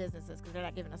out any businesses because they're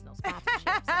not giving us no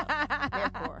sponsorship.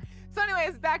 Therefore. So,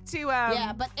 anyways, back to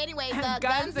but anyway, the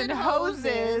guns and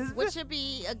hoses, which should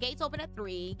be gates open at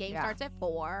 3. Game starts at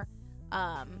 4.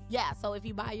 So if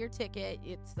you buy your ticket,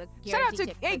 it's a guaranteed shout out to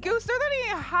ticket. Goose. Are there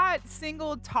any hot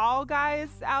single tall guys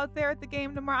out there at the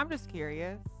game tomorrow? I'm just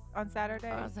curious. On Saturday.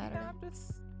 Are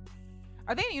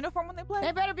they in uniform when they play?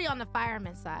 They better be on the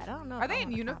fireman side. I don't know. Are they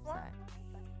in uniform?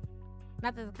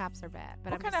 Not that the cops are bad,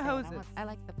 but what I'm kind of saying, hoses? I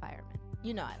like the firemen.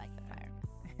 I like the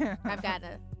firemen. I've got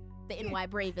the NY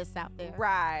Bravists out there.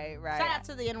 Right. Shout out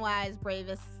to the NY's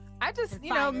Bravists. I just,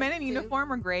 men in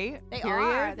uniform are great. They period.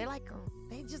 are. They're like,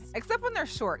 they just. Except when they're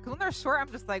short. Because when they're short,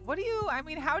 I'm just like, how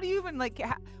do you even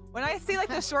when I see like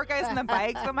the short guys on the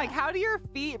bikes, I'm like, how do your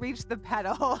feet reach the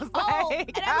pedals? And I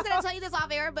was going to tell you this off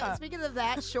air, but speaking of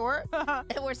that, short,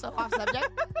 and we're so off subject,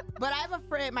 but I have a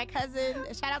friend, my cousin,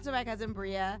 shout out to my cousin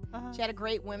Bria. She had a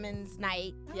great women's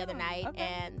night the other night,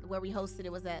 and where we hosted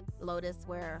it was at Lotus,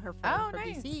 where her friend from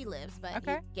DC lives, but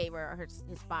he gave her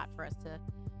his spot for us to,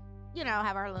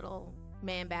 have our little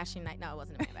man bashing night. No, it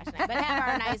wasn't a man bashing night, but have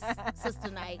our nice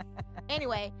sister night.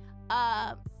 Anyway,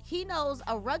 he knows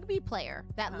a rugby player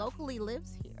that locally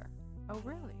lives here. Oh,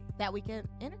 really? That we can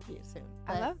interview soon.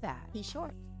 I love that. He's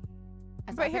short.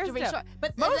 But here's the short.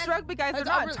 But most rugby guys are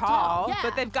not really tall,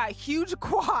 but they've got huge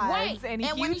quads and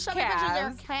huge when you show me pictures of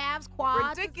their calves,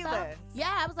 quads, ridiculous.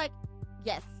 I was like,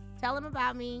 yes. Tell him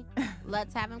about me.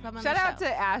 Let's have him come on Shout the show. out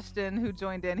to Ashton who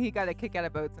joined in. He got a kick out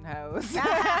of boats and hoes.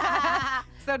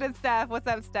 So did Steph. What's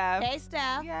up, Steph? Hey,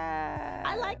 Steph. Yeah.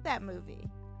 I like that movie.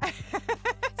 See,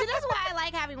 that's why I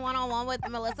like having one-on-one with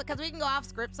Melissa, because we can go off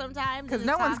script sometimes. Because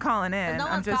no one's calling in.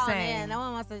 I'm just saying. No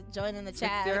one wants to join in the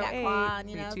chat. We got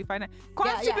Quan,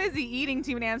 Quan's too busy eating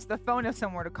to even answer the phone if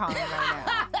someone were to call in right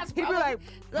now. That's he'd be like,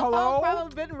 the hello? phone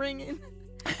probably been ringing.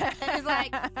 And he's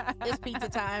like, it's pizza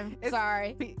time.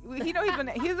 Sorry. He's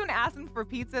been asking for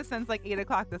pizza since like 8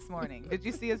 o'clock this morning. Did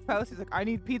you see his post? He's like, I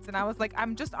need pizza. And I was like,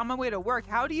 I'm just on my way to work.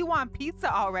 How do you want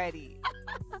pizza already?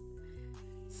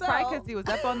 Probably because he was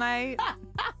up all night.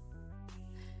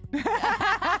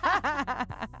 I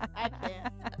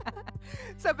can't.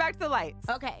 So back to the lights.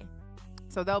 Okay.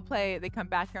 So they come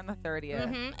back here on the 30th.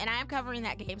 Mm-hmm. And I am covering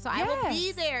that game. So I will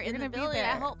be there in the building.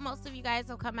 I hope most of you guys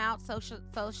will come out,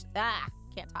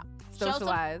 can't talk.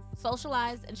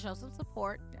 Socialize and show some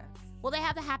support. Yes. Will they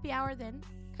have the happy hour then?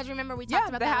 Because remember we talked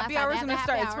about the that happy hour is going to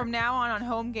start. It's from now on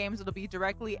home games. It'll be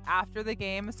directly after the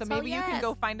game. So maybe you can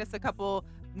go find us a couple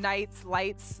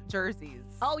lights jerseys.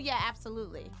 Oh yeah,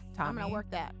 absolutely. Tommy. I'm gonna work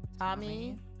that.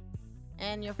 Tommy.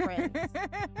 And your friends.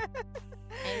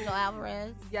 Angel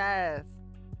Alvarez. Yes.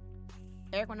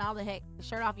 Eric Ronaldo, heck, the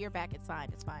shirt off your back, it's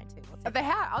signed. It's fine too. The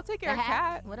hat. I'll take Eric's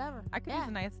hat. Whatever. I could use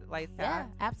a nice lights hat.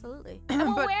 Yeah, absolutely.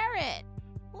 And we'll wear it.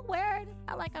 We'll wear it. It's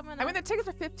not like I'm gonna. I mean, the tickets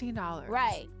are $15.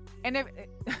 Right. And if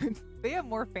they have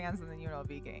more fans than the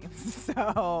UNLV games,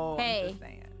 so hey, I'm just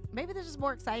saying. Maybe they're just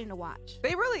more exciting to watch.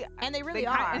 They really are.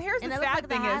 And here's the sad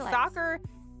thing is soccer.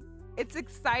 it's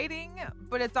exciting,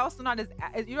 but it's also not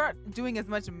you're not doing as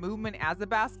much movement as a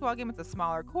basketball game. It's a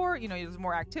smaller court, there's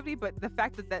more activity, but the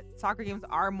fact that soccer games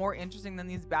are more interesting than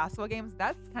these basketball games,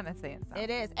 that's kind of saying something. It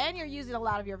is. And you're using a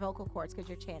lot of your vocal cords because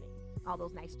you're chanting all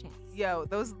those nice chants. Yo,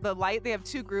 they have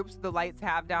two groups the Lights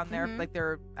have down there. Like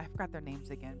I forgot their names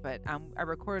again, but I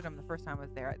recorded them the first time I was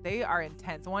there. They are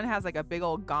intense. One has like a big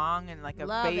old gong and like a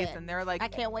bass, and they're like, I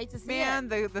can't wait to see it. Man,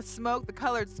 the smoke, the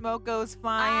colored smoke goes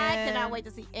flying. I cannot wait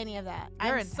to see any of that.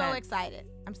 I'm intense. So excited.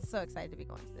 I'm so excited to be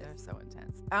going to this. They're so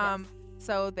intense.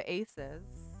 So the Aces.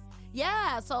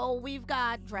 Yeah, so we've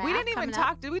got draft. We didn't even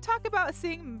talk. Did we talk about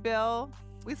seeing Bill?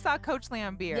 We saw Coach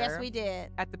Laimbeer. Yes, we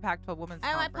did. At the Pac-12 Women's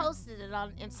Conference. I posted it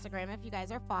on Instagram if you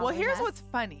guys are following Well, here's us. what's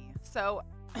funny. So,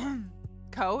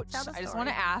 Coach, I just want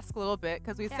to ask a little bit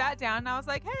because we sat down and I was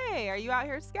like, hey, are you out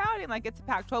here scouting? Like, it's a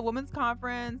Pac-12 Women's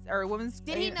Conference or Women's...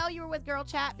 Did he know you were with Girl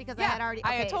Chat? Because I had already...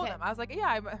 I had told him. I was like, yeah,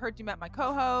 I heard you met my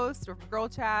co-host or from Girl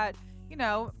Chat.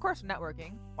 Of course,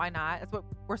 networking. Why not? That's what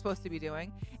we're supposed to be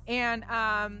doing. And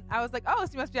I was like, oh,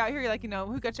 so you must be out here. You're like,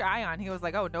 who got your eye on? He was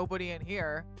like, oh, nobody in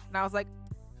here. And I was like,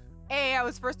 I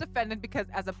was first offended because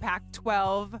as a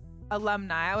Pac-12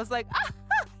 alumni, I was like,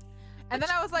 and then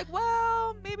I was like,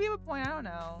 well, maybe at a point, I don't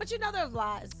know. But there's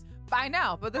lies. I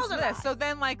know, but this is this. So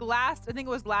then I think it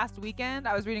was last weekend,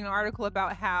 I was reading an article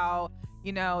about how,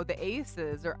 the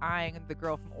Aces are eyeing the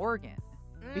girl from Oregon.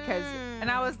 Because,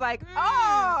 and I was like,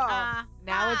 now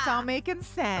it's all making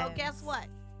sense. So guess what?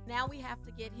 Now we have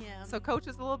to get him. So Coach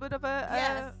is a little bit of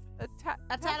a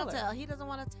tattletale. He doesn't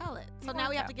want to tell it. So now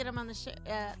we have to get him on the show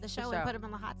and put him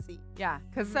on the hot seat. Yeah,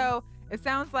 because so it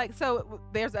sounds like,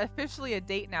 there's officially a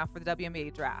date now for the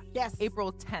WBNA draft. Yes.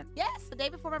 April 10th. Yes, the day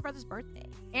before my brother's birthday.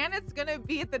 And it's going to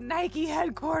be at the Nike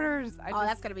headquarters.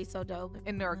 That's going to be so dope.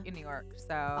 In New York. In New York.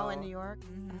 So. Oh, in New York?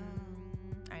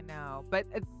 I know. But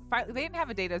they didn't have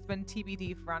a date. It's been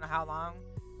TBD for I don't know how long.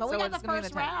 But we got the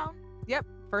first round. Yep.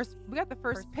 We got the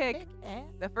first pick.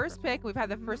 The first pick. We've had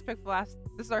the first pick for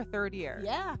this is our third year.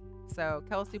 Yeah. So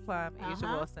Kelsey Plum, Asia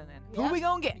Wilson, and who are we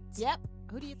going to get? Yep.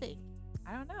 Who do you think?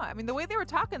 I don't know. I mean, the way they were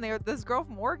talking, this girl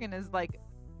from Oregon is like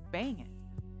banging.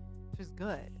 She's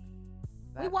good.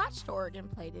 We watched Oregon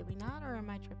play, did we not? Or am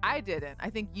I tripping? I didn't. I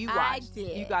think you watched. I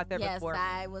did. You got there before. Yes,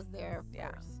 I was there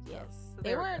first. Yes. So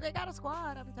they got a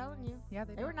squad, I'm telling you. Yeah,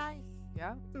 they were nice.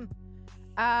 Yeah.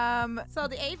 So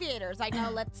the Aviators, I know,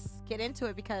 let's get into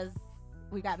it because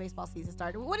we got baseball season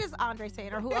started. What is Andre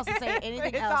saying, or who else is saying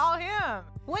anything else? It's all him.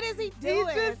 What is he doing?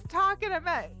 He's just talking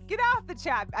about, get off the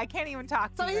chat. I can't even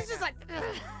talk to you. So he's just like,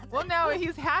 well, no,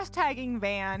 he's hashtagging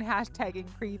Van, hashtagging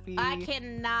creepy. I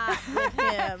cannot with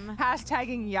him.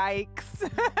 Hashtagging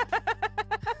yikes.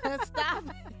 Stop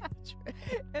it.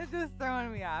 It's just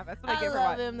throwing me off. That's what I get for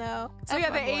love him, though. So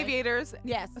yeah, the Aviators.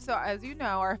 Yes. So as you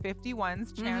know, our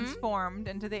 51s transformed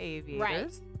into the Aviators.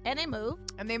 Right. And they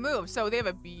moved. So they have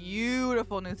a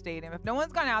beautiful new stadium. If no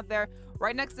one's gone out there,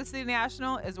 right next to City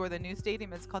National is where the new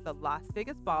stadium is called the Las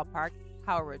Vegas Ballpark.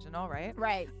 How original, right?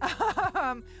 Right.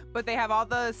 But they have all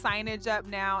the signage up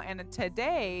now, and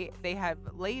today they have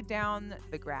laid down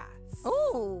the grass.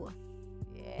 Ooh.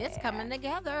 It's coming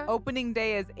together. Opening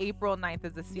day is April 9th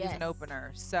is the season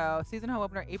opener. So season home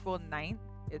opener April 9th.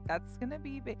 That's gonna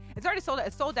be big. It's already sold out.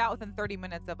 It's sold out within 30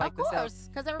 minutes of like the sales.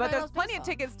 But there's plenty of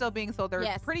tickets still being sold.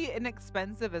 They're pretty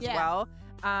inexpensive as well.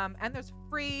 And there's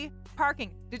free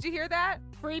parking. Did you hear that?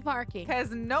 Free parking.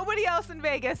 Because nobody else in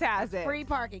Vegas has it. Free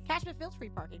parking. Cashman Field's free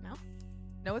parking, no?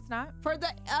 No, it's not. For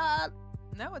the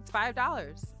No, it's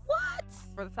 $5. What?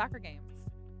 For the soccer games.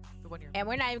 The 1 year. And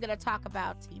we're not even gonna talk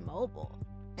about T-Mobile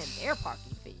and their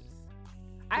parking fees.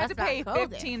 I had to pay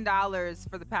 $15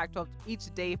 for the Pac-12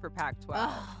 each day for Pac-12.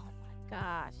 Oh my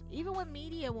gosh! Even with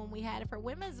media, when we had it for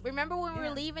women's, remember when we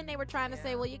were leaving, they were trying to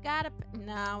say, "Well, you gotta."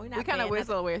 No, we're not. We kind of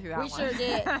whistled away through that one. We sure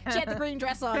did. She had the green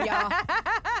dress on, y'all.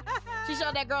 She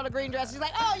showed that girl the green dress. She's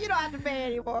like, "Oh, you don't have to pay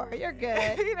anymore. You're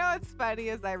good." You know what's funny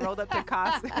is I rolled up to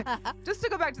Costco. Just to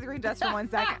go back to the green dress for 1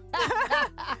 second.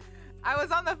 I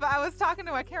was on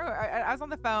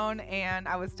the phone and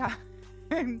I was talking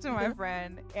to my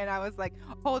friend, and I was like,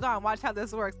 hold on, watch how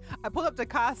this works. I pulled up to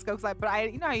Costco because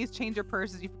I use change your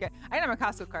purses, you forget. I didn't have a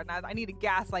Costco card, and I needed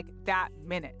gas like that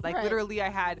minute. Like literally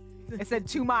it said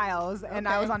 2 miles, and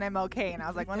I was on MLK, and I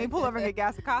was like, let me pull over and get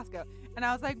gas at Costco. And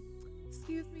I was like,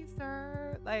 excuse me,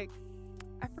 sir, like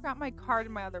I forgot my card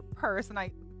in my other purse, and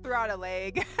I threw out a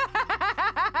leg.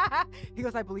 He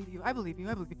goes, I believe you.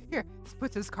 Here, just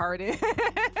puts his card in.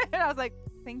 And I was like,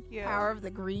 thank you. Power of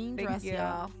the green dress,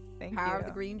 y'all. Thank Power you. of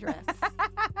the green dress.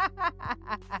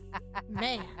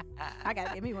 Man, I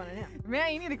gotta give me one of them.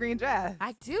 Man, you need a green dress.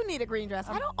 I do need a green dress.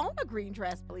 I don't own a green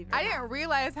dress, believe it or I not. didn't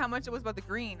realize how much it was about the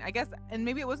green. I guess, and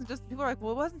maybe it wasn't just, people are like,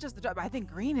 well, it wasn't just the dress, but I think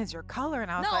green is your color. And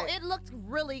I was No, like, it looked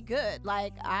really good.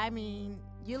 Like, I mean,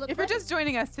 you look if great. you're just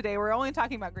joining us today, we're only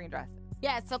talking about green dresses.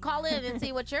 Yeah, so call in and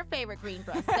see what's your favorite green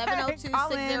dress.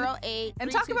 702-608-3259.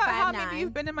 And talk about how maybe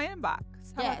you've been in my inbox.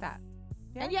 How Yes. about that?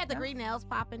 Yeah, And you had the no? green nails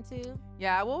popping too.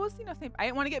 Yeah, well, it was, same. I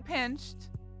didn't want to get pinched.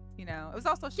 It was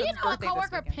also Do you Shug's know a birthday this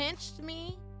coworker weekend. pinched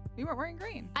me? You weren't wearing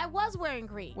green. I was wearing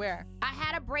green. Where? I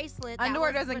had a bracelet. that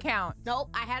Underwear was doesn't count. Nope,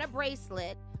 I had a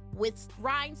bracelet with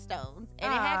rhinestones,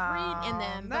 and it had green in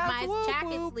them, but my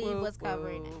jacket sleeve was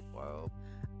covering it.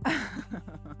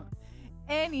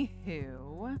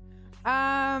 Anywho,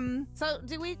 So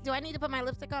do I need to put my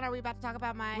lipstick on? Or are we about to talk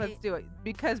about my? let's do it,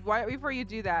 because before you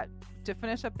do that, to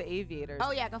finish up the Aviators. Oh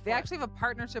yeah, go for They it. actually have a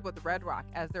partnership with Red Rock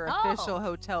as their Oh. official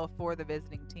hotel for the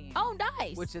visiting team. Oh,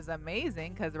 nice. Which is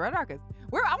amazing, because Red Rock is.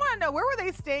 I want to know, where were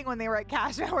they staying when they were at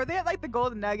Cashman? Were they at like the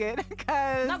Golden Nugget?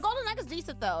 Because No, Golden Nugget's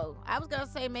decent though. I was gonna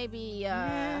say maybe.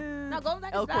 No, Golden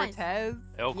Nugget's El nice. Cortez.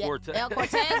 El Yeah, Cortez. El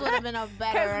Cortez would have been a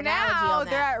better Because analogy now on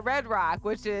they're that. at Red Rock,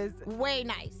 which is Way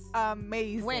nice.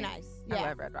 amazing. Way nice. I Yeah.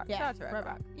 love Red Rock. Yeah. Shout out to Red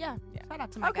Rock. Yeah. Yeah. Shout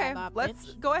out to my guy Bob let's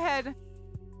Finch. go ahead.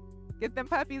 Get them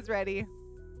puppies ready.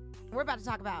 We're about to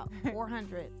talk about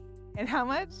 400. And how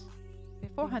much?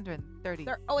 430.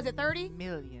 Oh, is it 30?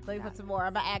 Million. Let me put some more. I'm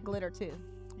about to add glitter too.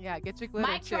 Yeah, get your glitter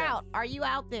Mike too. Trout, are you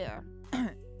out there?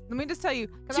 Let me just tell you,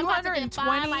 I'm about to get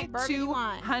fined like Burgundy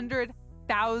wine.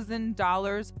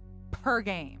 $220,000 per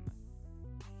game.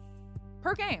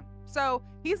 Per game. So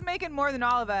he's making more than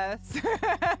all of us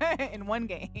in one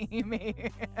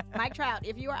game. Mike Trout,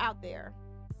 if you are out there,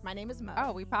 my name is Mo.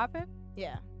 Oh, we popping?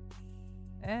 Yeah.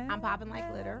 I'm popping like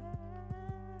glitter.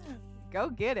 Go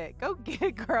get it. Go get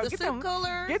it, girl. The Get soup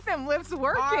coolers Get them lips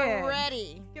working. are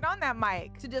ready Get on that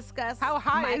mic. to discuss How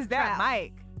hot Mike is that Trout.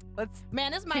 mic? Let's.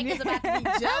 Man, this mic is about to be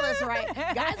jealous, right?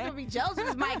 Guys gonna be jealous of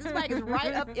this mic. This mic is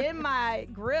right up in my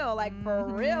grill, like for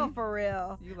real, for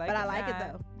real. You like But it, I like it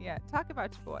man. though. Yeah. Talk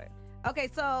about your boy. Okay,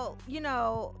 so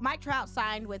Mike Trout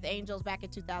signed with Angels back in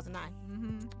 2009.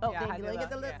 Mm-hmm. Oh, yeah, thank I you. did Let me get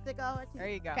that. the lipstick on. There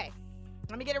you go. Okay,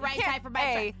 let me get it right You can't- tight for Mike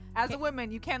hey, Trout. as a woman,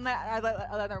 you can't let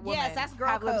another woman Yes, that's girl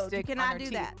have code. You lipstick cannot on her do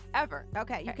teeth, that. ever.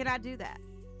 Okay, you cannot do that.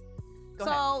 Go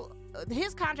ahead. So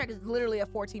his contract is literally a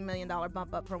 $14 million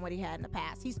bump up from what he had in the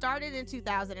past. He started in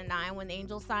 2009 when the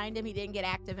Angels signed him. He didn't get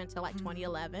active until like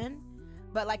 2011.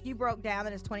 But like you broke down,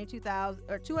 that is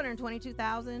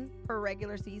 $222,000 per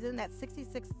regular season. That's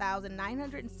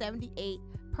 $66,978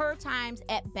 per times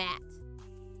at bat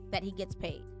that he gets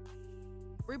paid.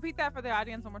 Repeat that for the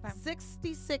audience one more time.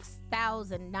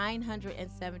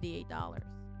 $66,978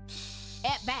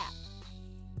 at bat.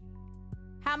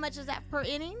 How much is that per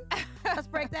inning? Let's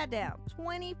break that down.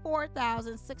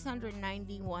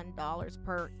 $24,691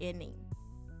 per inning.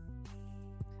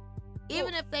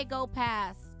 Even if they go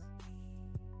past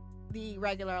the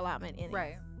regular allotment innings.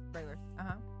 Right. Regular.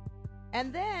 Uh-huh.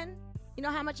 And then, you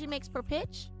know how much he makes per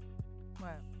pitch?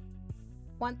 What?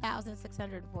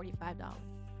 $1,645.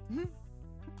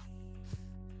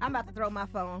 I'm about to throw my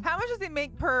phone. How much does he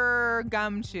make per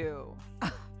gum chew?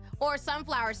 Or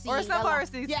sunflower seed. Or sunflower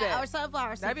seed Yeah, spit. or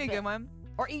sunflower seed That'd be a spit. good one.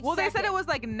 Or each Well, they said second. it was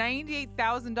like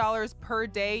 $98,000 per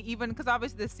day, even because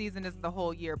obviously this season isn't the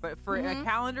whole year, but for a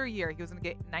calendar year, he was going to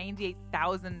get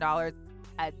 $98,000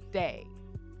 a day.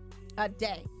 A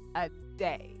day. A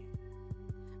day.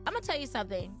 I'm gonna tell you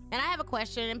something, and I have a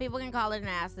question, and people can call it and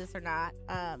ask this or not.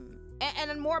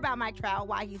 And more about Mike Trout,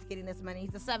 why he's getting this money.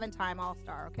 He's a 7-time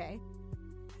All-Star, okay?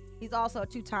 He's also a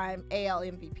 2-time AL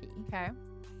MVP. Okay.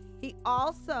 He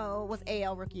also was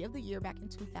AL Rookie of the Year back in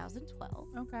 2012.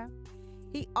 Okay.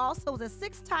 He also was a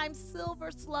 6-time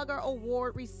Silver Slugger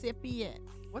Award recipient.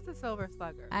 What's a silver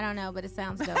slugger? I don't know, but it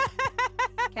sounds dope.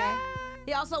 Okay.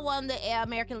 He also won the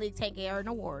American League Tank Aaron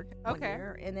Award one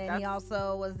year. And then he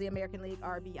also was the American League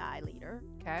RBI leader.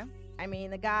 Okay. I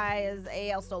mean, the guy is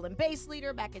AL stolen base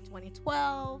leader back in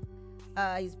 2012.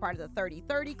 He's part of the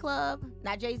 30-30 club.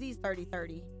 Not Jay-Z's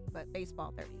 30-30, but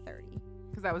baseball 30-30.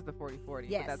 Because that was the 40-40,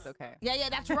 Yes. but that's okay. Yeah,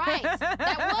 that's right. That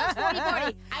was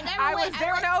 40-40. I was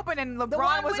there when it opened, and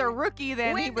LeBron was a rookie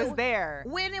then. He was there.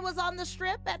 When it was on the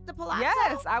Strip at the Palazzo?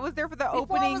 Yes, I was there for the Before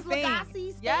opening it was thing.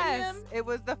 Legacy Stadium? Yes, it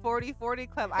was the 40-40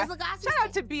 club. It's Legacy Shout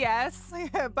out to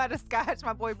BS, Butterscotch,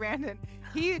 my boy Brandon.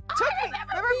 He took me.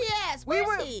 Remember BS?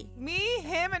 Where's he? Me,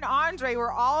 him, and Andre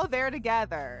were all there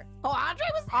together. Oh, Andre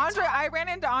was there? Andre, I ran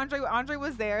into Andre. Andre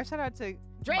was there. Shout out to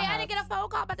Dre, my I didn't get a hubs. phone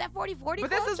call about that 40-40 But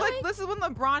club, this is when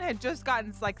LeBron had just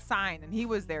gotten like signed, and he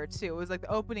was there too. It was like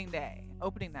the opening day,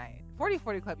 opening night.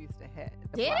 40/40 Club used to hit.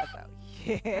 Did it?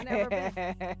 Yeah. I've never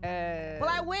been. Well,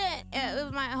 I went. It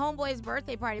was my homeboy's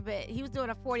birthday party, but he was doing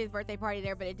a 40th birthday party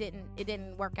there, but it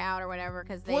didn't work out or whatever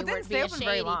because they were being shady.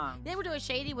 Very long. They were doing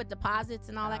shady with deposits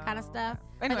and all that kind of stuff.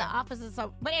 Anyway. And the offices.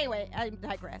 But anyway, I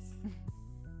digress.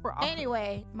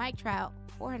 Anyway, Mike Trout,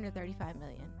 $435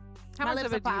 million. How much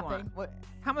of it do you want?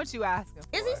 How much you asking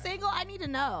for? Is he single? I need to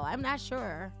know. I'm not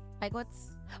sure. Like,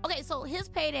 what's... Okay, so his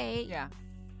payday... Yeah.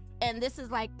 And this is,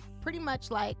 like, pretty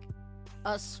much like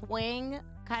a swing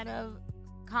kind of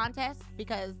contest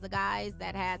because the guys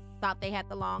that thought they had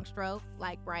the long stroke,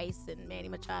 like Bryce and Manny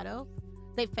Machado,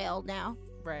 they failed now.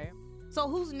 Right. So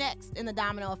who's next in the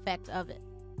domino effect of it?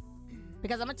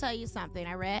 Because I'm going to tell you something.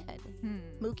 I read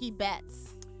Mookie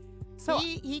Betts. So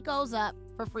he goes up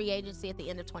for free agency at the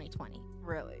end of 2020.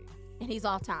 Really? And he's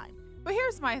all time. But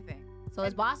here's my thing. So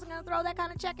is Boston gonna throw that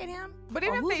kind of check at him? But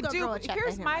even if they do,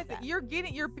 here's my thing.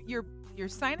 You're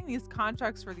signing these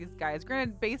contracts for these guys.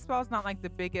 Granted, baseball's not like the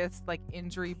biggest like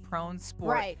injury prone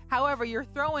sport. Right. However, you're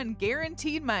throwing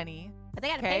guaranteed money. But they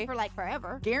gotta pay for like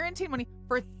forever. Guaranteed money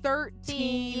for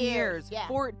 13 years. Yeah.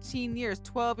 14 years,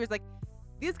 12 years. Like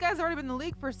these guys have already been in the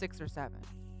league for 6 or 7.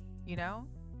 You know?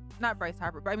 Not Bryce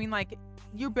Harper, but I mean, like,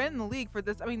 you've been in the league for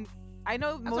this. I mean, I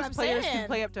know most players can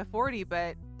play up to 40,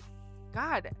 but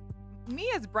God,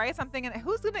 me as Bryce, I'm thinking,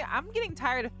 I'm getting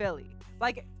tired of Philly.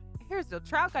 Like, here's the deal.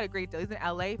 Trout got a great deal. He's in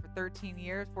LA for 13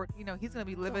 years. He's going to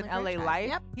be living LA life.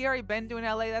 Yep. He already been doing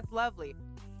LA. That's lovely.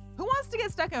 Who wants to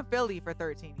get stuck in Philly for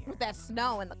 13 years? With that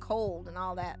snow and the cold and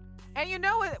all that. And you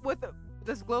know what, with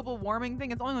this global warming thing,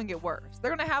 it's only going to get worse.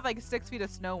 They're going to have like 6 feet of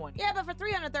snow one year. Yeah, but for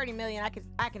 $330 million,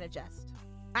 I can adjust.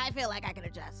 I feel like I can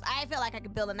adjust. I feel like I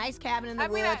could build a nice cabin in the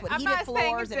woods with heated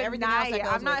floors and everything else that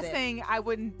goes I'm not with it. saying I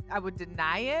would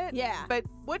deny it. Yeah. But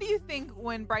what do you think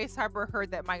when Bryce Harper heard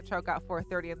that Mike Trout got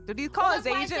 430? Did he call his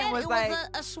agent and was like... It was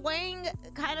a swing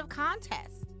kind of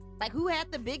contest. Like, who had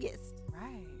the biggest?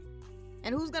 Right.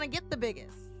 And who's going to get the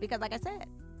biggest? Because, like I said,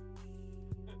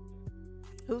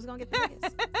 who's going to get the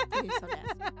biggest? He's so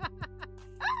nasty.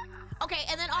 Okay,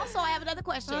 and then also I have another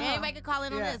question. Anybody can call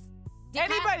in on this.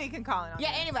 Anybody can call in on this.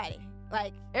 Anybody.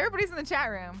 Like, everybody's in the chat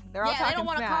room. They're all talking they don't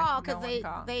want to call because they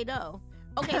they know.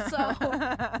 Okay, so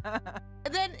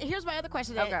then here's my other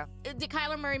question. Okay. Did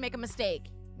Kyler Murray make a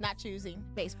mistake not choosing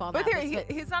baseball? But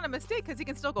he's not a mistake because he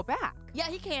can still go back. Yeah,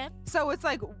 he can. So it's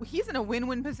like he's in a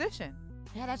win-win position.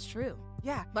 Yeah, that's true.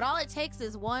 Yeah. But all it takes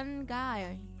is one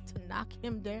guy to knock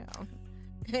him down.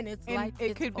 And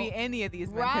it could be any of these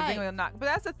men because they will knock. But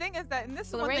that's the thing is that in this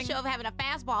so the ratio of having a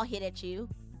fastball hit at you.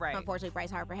 Right. Unfortunately,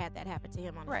 Bryce Harper had that happen to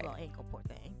him on his little ankle, poor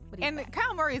thing. And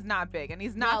Kyle Murray's not big, and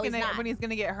he's not when he's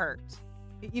gonna get hurt.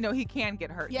 He can get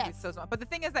hurt. Yes. So small. But the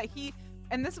thing is that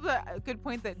and this was a good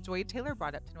point that Joy Taylor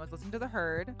brought up. I was listening to The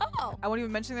Herd. Oh. I won't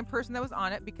even mention the person that was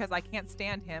on it because I can't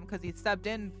stand him because he subbed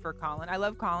in for Colin. I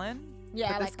love Colin.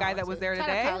 Yeah, but this guy that was there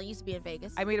today. Colin used to be in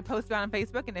Vegas. I made a post about it on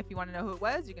Facebook, and if you want to know who it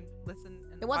was, you can listen.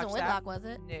 And it wasn't watch Whitlock, that. was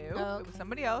it? No, okay. It was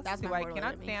somebody else who I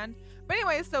cannot stand. Me. But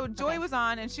anyway, so Joy was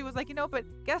on, and she was like, but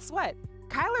guess what?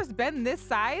 Kyler's been this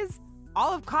size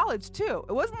all of college too.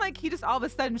 It wasn't like he just all of a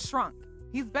sudden shrunk.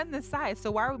 He's been this size, so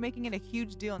why are we making it a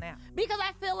huge deal now? Because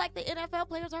I feel like the NFL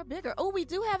players are bigger. Oh, we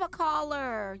do have a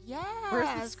caller. Yes.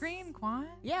 Where's the screen, Quan?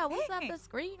 Yeah, what's up? The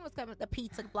screen was coming. The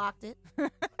pizza blocked it.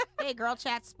 Hey,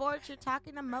 GirlChatSports, you're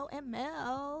talking to Mo and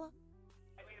Mel.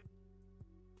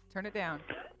 Turn it down.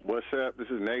 What's up? This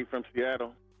is Nate from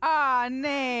Seattle. Ah,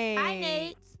 Nate. Hi,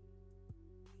 Nate.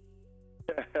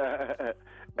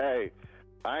 Hey,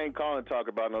 I ain't calling to talk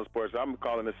about no sports. I'm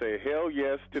calling to say hell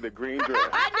yes to the green dress.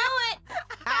 I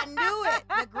knew it.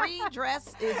 The green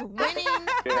dress is winning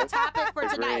the topic for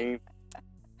tonight.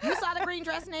 You saw the green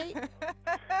dress, Nate?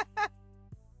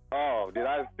 Oh, did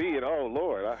I see it? Oh,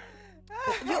 Lord. I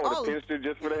would have pinched it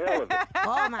just for the hell of it.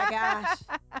 Oh, my gosh.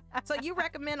 So you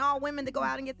recommend all women to go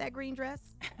out and get that green dress?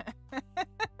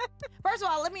 First of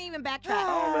all, let me even backtrack.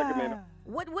 I don't recommend it.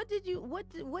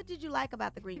 What did you like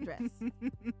about the green dress?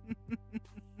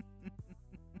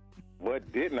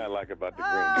 What didn't I like about the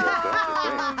green dress? That's the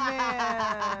thing. Oh,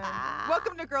 man.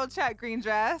 Welcome to Girl Chat Green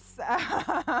Dress.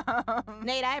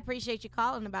 Nate, I appreciate you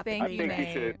calling about the green dress. I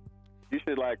think you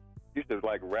should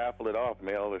raffle it off,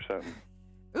 Mel, or something.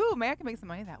 Ooh, man, I can make some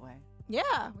money that way.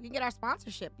 Yeah, we can get our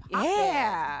sponsorship.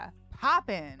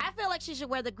 Poppin'. I feel like she should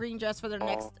wear the green dress for the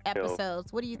next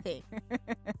episodes. What do you think?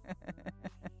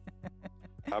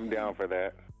 I'm down for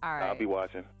that. All right. I'll be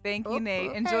watching. Thank you, Nate.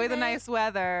 Okay, Enjoy the nice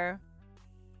weather.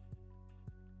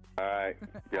 All right.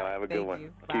 Y'all have a good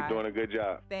one. Keep doing a good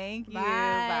job. Thank you.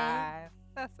 Bye.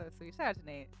 That's so sweet. Shout out to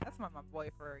Nate. That's my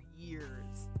boy for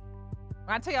years.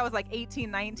 When I tell you I was like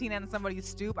 18, 19 and somebody's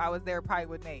stoop, I was there probably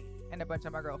with Nate. and a bunch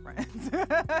of my girlfriends.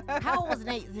 How old was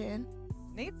Nate then?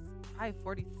 Nate's probably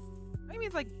 40. Maybe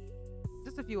he's like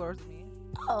just a few older than me.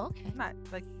 Oh, okay. Not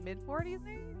like mid-40s,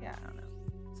 maybe? Yeah, I don't know.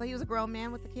 So he was a grown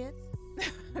man with the kids?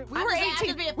 We were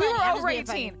 18. We were over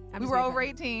 18. We were over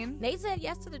 18. Nate said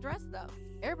yes to the dress, though.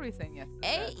 Everybody's saying yes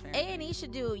to the dress. A&E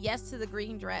should do yes to the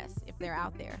green dress if they're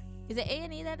out there. Is it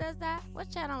A&E that does that?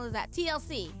 What channel is that?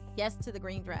 TLC. Yes to the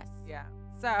green dress. Yeah.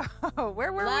 So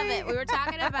where were we? Love it. We were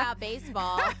talking about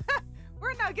baseball.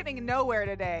 We're not getting nowhere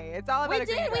today. It's all about We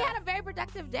did. We had a very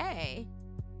productive day.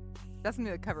 That's going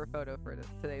to be the cover photo for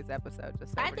today's episode.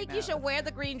 Just so I think you should wear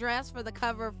the green dress for the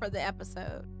cover for the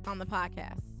episode on the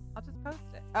podcast. I'll just post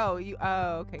it. Oh,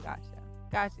 okay. Gotcha.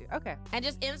 Got you. Okay. And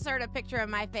just insert a picture of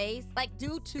my face. Like,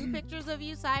 do 2 pictures of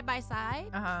you side by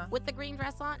side with the green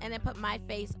dress on, and then put my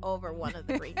face over one of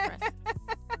the green dresses.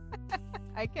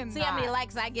 I cannot. See how many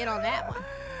likes I get on that one.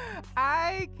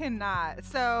 I cannot.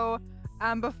 So,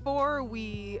 before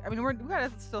we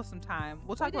got still some time.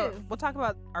 We'll talk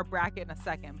about our bracket in a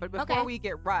second. But before we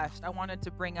get rushed, I wanted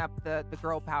to bring up the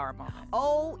girl power moment.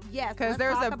 Oh yes, because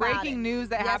there's a breaking news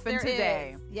that happened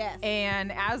today. Yes.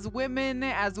 And as women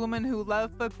who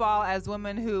love football, as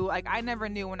women who I never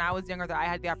knew when I was younger that I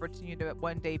had the opportunity to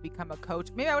one day become a coach.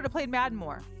 Maybe I would have played Madden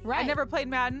more. Right. I never played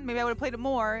Madden. Maybe I would have played it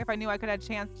more if I knew I could have a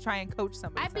chance to try and coach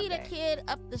somebody. I beat a kid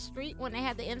up the street when they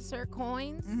had the insert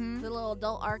coins, the little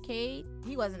adult arcade.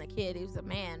 He wasn't a kid, he was a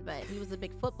man, but he was a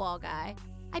big football guy.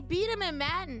 I beat him in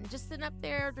Madden, just sitting up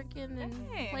there drinking and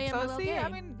playing a little game. I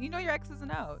mean, you know your X's and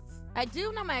O's. I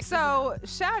do know my X's and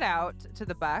O's. Shout out to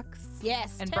the Bucks.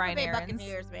 Yes, and Tampa Brian Bay Aaron's,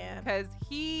 Buccaneers, man. Because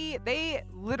they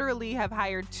literally have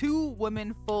hired 2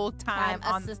 women full-time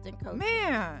assistant coaches.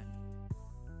 Man.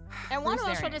 And one of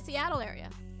them's from the Seattle area.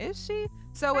 Is she?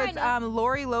 So it's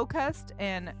Lori Locust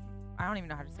and I don't even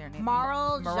know how to say her name.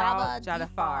 Maral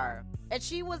Jadafar. And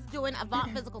she was doing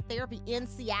Avant Physical Therapy in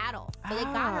Seattle. So they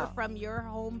got her from your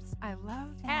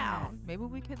hometown. Maybe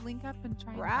we could link up and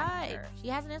try and find her. She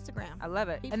has an Instagram. I love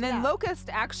it. And then Locust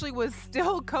actually was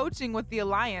still coaching with the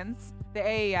Alliance, the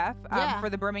AAF, for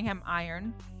the Birmingham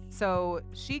Iron. So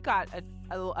she got a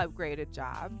little upgraded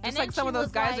job. Just like some of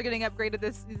those guys are getting upgraded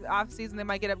this off season, they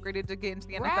might get upgraded to get into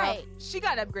the NFL. Right. She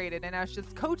got upgraded and now she's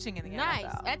coaching in the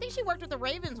NFL. I think she worked with the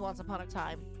Ravens once upon a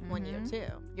time, one year too.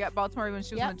 Yeah, Baltimore when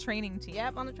she was on the training team.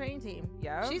 Yep, on the training team.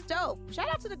 Yeah. She's dope. Shout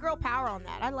out to the girl power on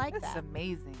that. I like that. That's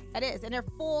amazing. It is. And they're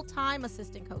full-time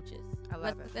assistant coaches. I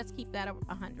love it. Let's keep that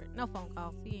 100. No phone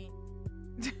calls.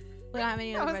 We don't have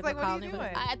any I was like, what are you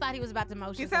doing? I thought he was about to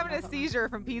motion. He's having a seizure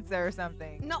from pizza or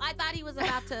something. No, I thought he was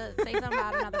about to say something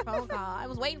about another phone call. I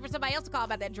was waiting for somebody else to call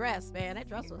about that dress, man. That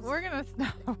dress was... We're going to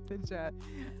stop the chat.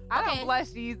 I don't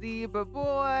blush easy, but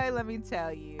boy, let me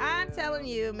tell you. I'm telling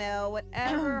you, Mel,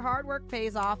 whatever hard work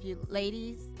pays off, you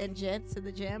ladies and gents in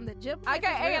the gym,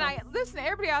 listen,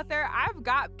 everybody out there, I've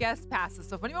got guest passes.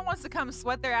 So if anyone wants to come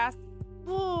sweat their ass,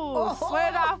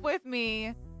 sweat it off with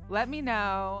me, let me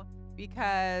know.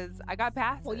 Because I got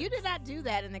passes. Well, you did not do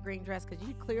that in the green dress because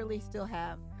you clearly still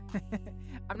have.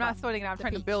 I'm not sweating it. I'm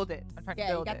trying to build it. I'm trying to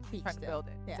build it. I'm trying to build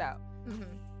it. Yeah. So,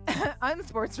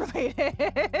 unsports related.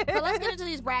 So let's get into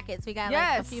these brackets. We got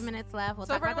like a few minutes left. We'll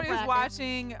so for anyone who's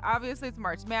watching, obviously it's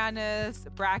March Madness.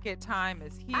 Bracket time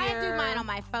is here. I do mine on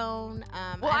my phone.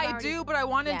 I do, but I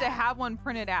wanted to have one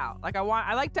printed out.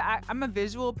 I'm a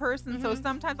visual person, so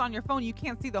sometimes on your phone you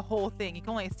can't see the whole thing. You can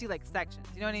only see like sections.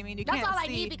 You know what I mean? That's all I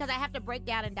need because I have to break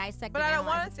down and dissect. But I don't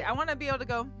want to see. I want to be able to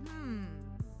go.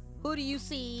 Who do you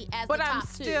see as the top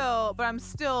two? But I'm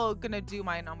still gonna do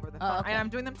mine over the phone, and I'm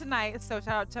doing them tonight. So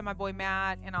shout out to my boy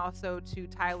Matt and also to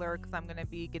Tyler because I'm gonna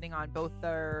be getting on both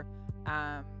their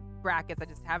brackets.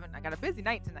 I got a busy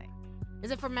night tonight.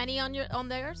 Is it for many on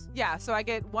theirs? Yeah. So I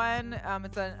get one.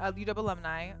 It's a UW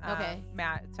alumni.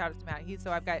 Matt. Shout out to Matt. You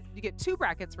get 2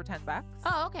 brackets for $10.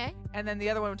 Oh, okay. And then the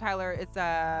other one with Tyler, it's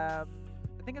I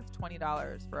think it's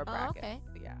 $20 for a bracket. Okay.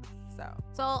 But yeah.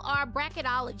 So our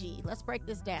bracketology, let's break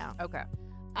this down. Okay.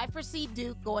 I foresee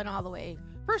Duke going all the way.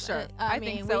 For sure. I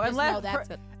think so. As long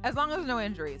as there's no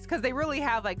injuries. Because they really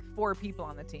have like 4 people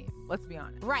on the team. Let's be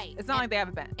honest. Right. It's not like they have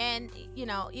a bench. And,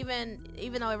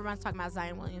 even though everyone's talking about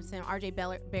Zion Williamson, RJ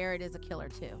Barrett is a killer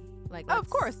too. Of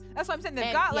course. That's what I'm saying.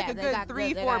 They've got a good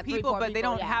 3-4 people, but they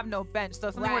don't have no bench. So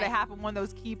if something were to happen, one of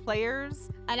those key players.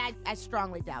 And I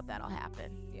strongly doubt that'll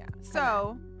happen. Yeah.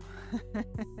 So...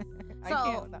 I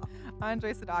can't without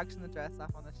Andre said auction the dress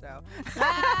off on the show.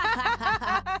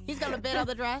 He's gonna bid on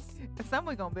the dress.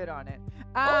 Someone gonna bid on it.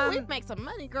 We'd make some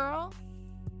money, girl.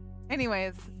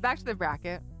 Anyways, back to the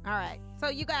bracket. All right. So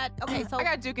you got I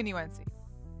got Duke and UNC.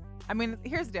 I mean,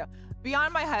 here's the deal.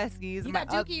 Beyond my Huskies, you got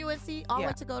Duke and UNC all the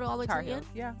way to go all the way to the end.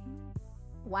 Yeah.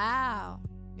 Wow.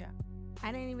 Yeah.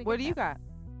 I didn't even. What do you got?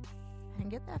 I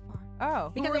didn't get that far.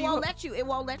 Oh, because it won't let you. It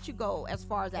won't let you go as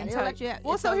far as that. It'll let you.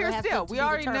 Well, so here's the deal. We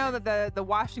already know that the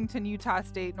Washington, Utah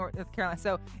State, North Carolina.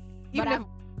 So even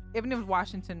if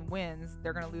Washington wins,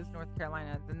 they're going to lose North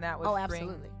Carolina. Then that would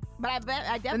absolutely. But I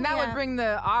definitely. And that would bring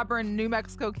the Auburn, New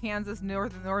Mexico, Kansas,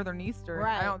 Northern Eastern.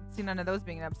 Right. I don't see none of those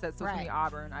being an upset. So it's going to be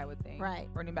Auburn, I would think. Right.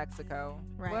 Or New Mexico.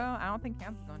 Right. Well, I don't think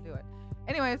Kansas is going to do it.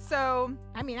 Anyway, so.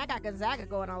 I mean, I got Gonzaga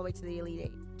going all the way to the Elite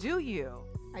Eight. Do you?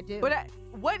 I do. But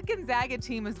what Gonzaga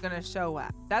team is going to show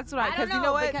up? That's what I don't know. You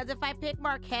know what? Because if I pick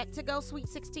Marquette to go Sweet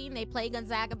 16, they play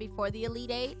Gonzaga before the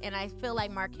Elite Eight, and I feel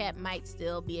like Marquette might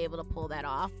still be able to pull that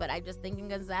off. But I'm just thinking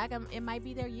Gonzaga, it might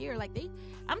be their year. Like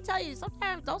I'm telling you,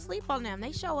 sometimes don't sleep on them.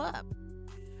 They show up.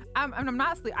 I'm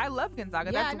not sleep. I love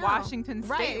Gonzaga. Yeah, That's Washington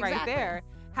State right there.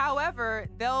 However,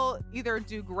 they'll either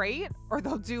do great or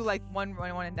they'll do like one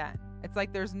and done. It's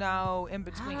like there's no in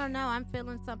between. I don't know. I'm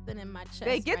feeling something in my chest.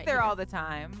 They get right there here. all the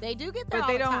time. They do get there but all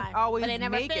they the time. don't always but they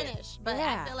never make finish. It. But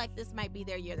yeah. I feel like this might be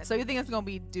their year. So you think it's going to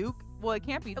be Duke? Well, it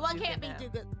can't be Duke. Well, it can't be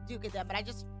Duke at them, but I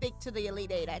just think to the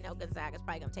Elite Eight, I know Gonzaga's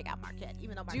probably going to take out Marquette,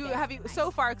 even though Marquette have you nice.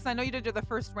 So far, because I know you did the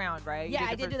first round, right? Yeah,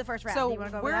 I did do the first round. So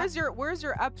where's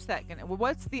your upset going to,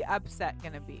 what's the upset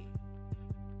going to be?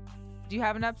 Do you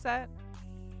have an upset?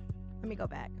 Let me go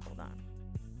back. Hold on.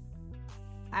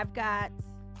 I've got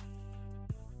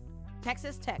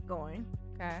Texas Tech going.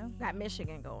 Okay. Got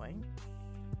Michigan going.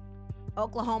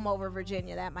 Oklahoma over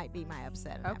Virginia. That might be my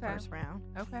upset in that first round.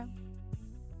 Okay.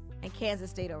 And Kansas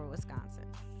State over Wisconsin,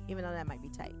 even though that might be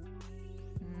tight.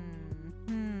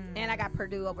 Mm-hmm. And I got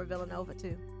Purdue over Villanova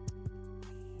too.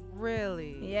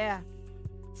 Really? Yeah.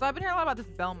 So I've been hearing a lot about this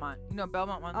Belmont. You know,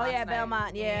 Belmont won last night. Oh yeah,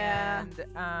 Belmont. Yeah.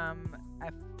 And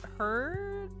I've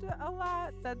heard a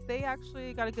lot that they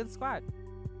actually got a good squad.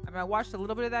 I mean, I watched a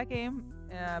little bit of that game,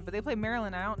 but they play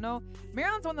Maryland. I don't know.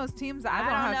 Maryland's one of those teams that I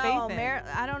don't have faith in.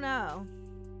 I don't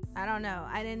know.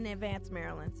 I didn't advance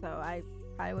Maryland, so I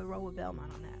probably would roll with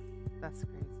Belmont on that. That's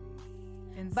crazy.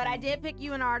 Insane. But I did pick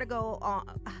UNR to go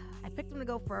on. I picked them to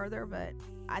go further, but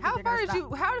I think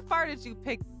how far did you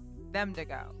pick them to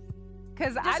go?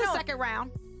 Because I don't. Second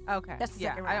round. Okay. That's the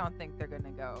second round. I don't think they're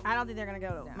gonna go. I don't think they're gonna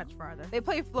go much farther. They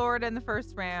play Florida in the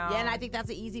first round. Yeah, and I think that's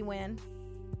an easy win.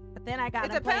 But then I got.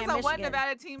 It depends on what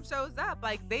Nevada team shows up.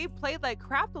 Like they played like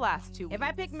crap the last 2 weeks. If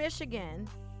I pick Michigan,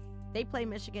 they play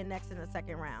Michigan next in the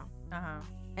second round.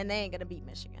 And they ain't gonna beat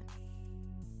Michigan.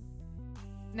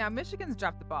 Now Michigan's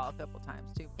dropped the ball a couple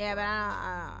times too. Yeah, but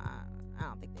I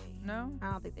don't think they. No.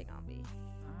 I don't think they're gonna be.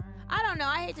 I don't know.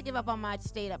 I hate to give up on my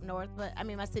state up north, but I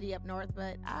mean my city up north,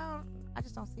 but I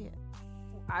just don't see it.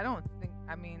 I don't think.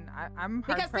 I mean, I'm hard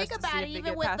because pressed think about to see it.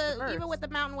 if Even with the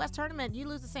Mountain West tournament, you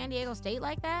lose to San Diego State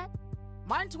like that.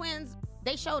 Martin Twins,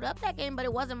 they showed up that game, but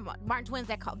it wasn't Martin Twins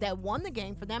that won the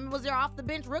game for them. It was their off the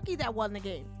bench rookie that won the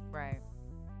game. Right.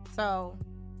 So,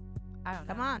 I don't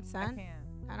know. Come on, son.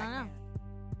 I don't know.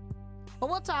 But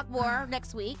we'll talk more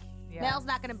next week. Yes. Mel's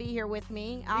not going to be here with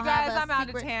me. You guys, I'm out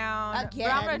of town. Again.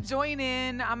 But I'm going to join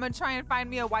in. I'm going to try and find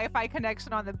me a Wi-Fi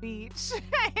connection on the beach.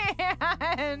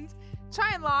 And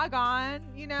try and log on,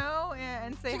 you know,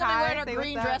 and say hi. She's going to be wearing a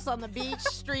green dress on the beach,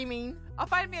 streaming. I'll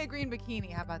find me a green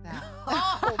bikini. How about that?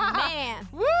 Oh, man.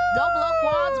 Woo! Don't blow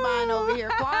Quan's mind over here.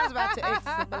 Quan's about to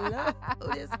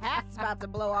explode. This hat's about to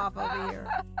blow off over here.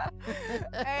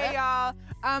 Hey, y'all.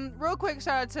 Real quick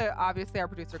shout out to, obviously, our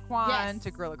producer, Quan, to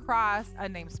Girl Across,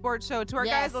 Unnamed Sports Show, to our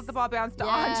guys, Let the Ball Bounce, to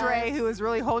Andre, who is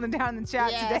really holding down the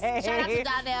chat today. Shout out to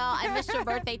Donnell. I missed your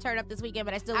birthday turn up this weekend,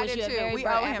 but I still wish you a very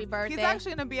happy birthday. He's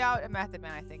actually going to be out at Method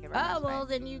Man, I think.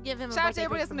 Then you give him a birthday. Shout out to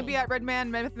everybody that's going to be at Red Man,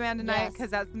 Method Man tonight,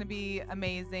 because that's going to be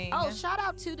amazing. Oh, shout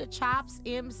out to the Chops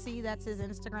MC. That's his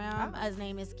Instagram. His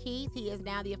name is Keith. He is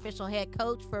now the official head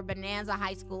coach for Bonanza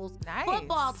High School's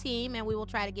football team, and we will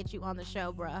try to get you on the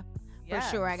show, bruh. For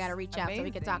sure. I got to reach out so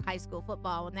we can talk high school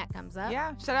football when that comes up.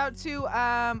 Yeah. Shout out to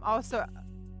also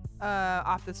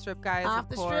Off the Strip guys, Off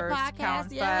the Strip podcast.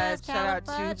 Yes. Shout out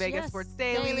to Vegas Sports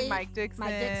Daily, Mike Dixon.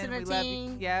 And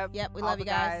team. Yep, we love you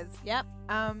guys. Yep.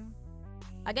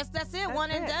 I guess that's it. One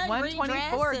and done.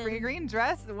 124 green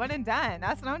dress. One and done.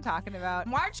 That's what I'm talking about.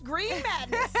 March Green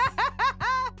Madness.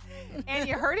 And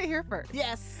you heard it here first.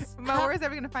 Yes. Mo, where's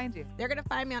everyone going to find you? They're going to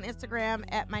find me on Instagram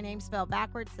at my name spelled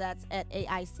backwards. That's at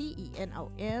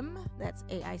AICENOM. That's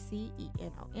AICENOM.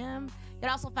 You can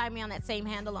also find me on that same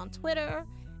handle on Twitter.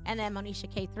 And then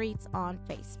Monisha K. Threets on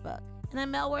Facebook. And then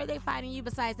Mel, where are they finding you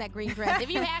besides that green dress? If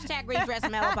you hashtag green dress,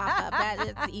 Mel will pop up. That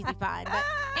is an easy find. But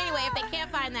anyway, if they can't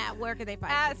find that, where can they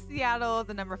find At you? Seattle,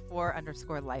 the number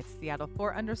 4_life. Seattle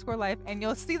 4_life. And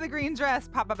you'll see the green dress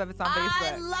pop up if it's on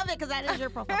Facebook. I love it because that is your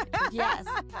profile picture. Yes.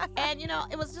 And, you know,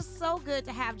 it was just so good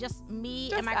to have just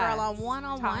me and my girl on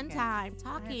one-on-one time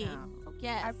talking.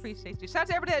 Yes. I appreciate you. Shout out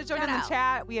to everybody that's joined in the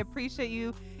chat. We appreciate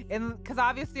you. And because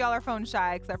obviously y'all are phone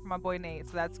shy except for my boy Nate,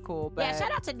 so that's cool. But yeah,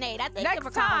 shout out to Nate. I think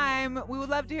next time we would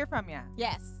love to hear from you.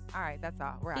 Yes. All right, that's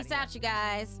all. We're out. Peace out, you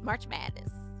guys. March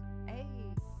Madness. Hey.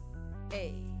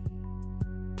 Hey.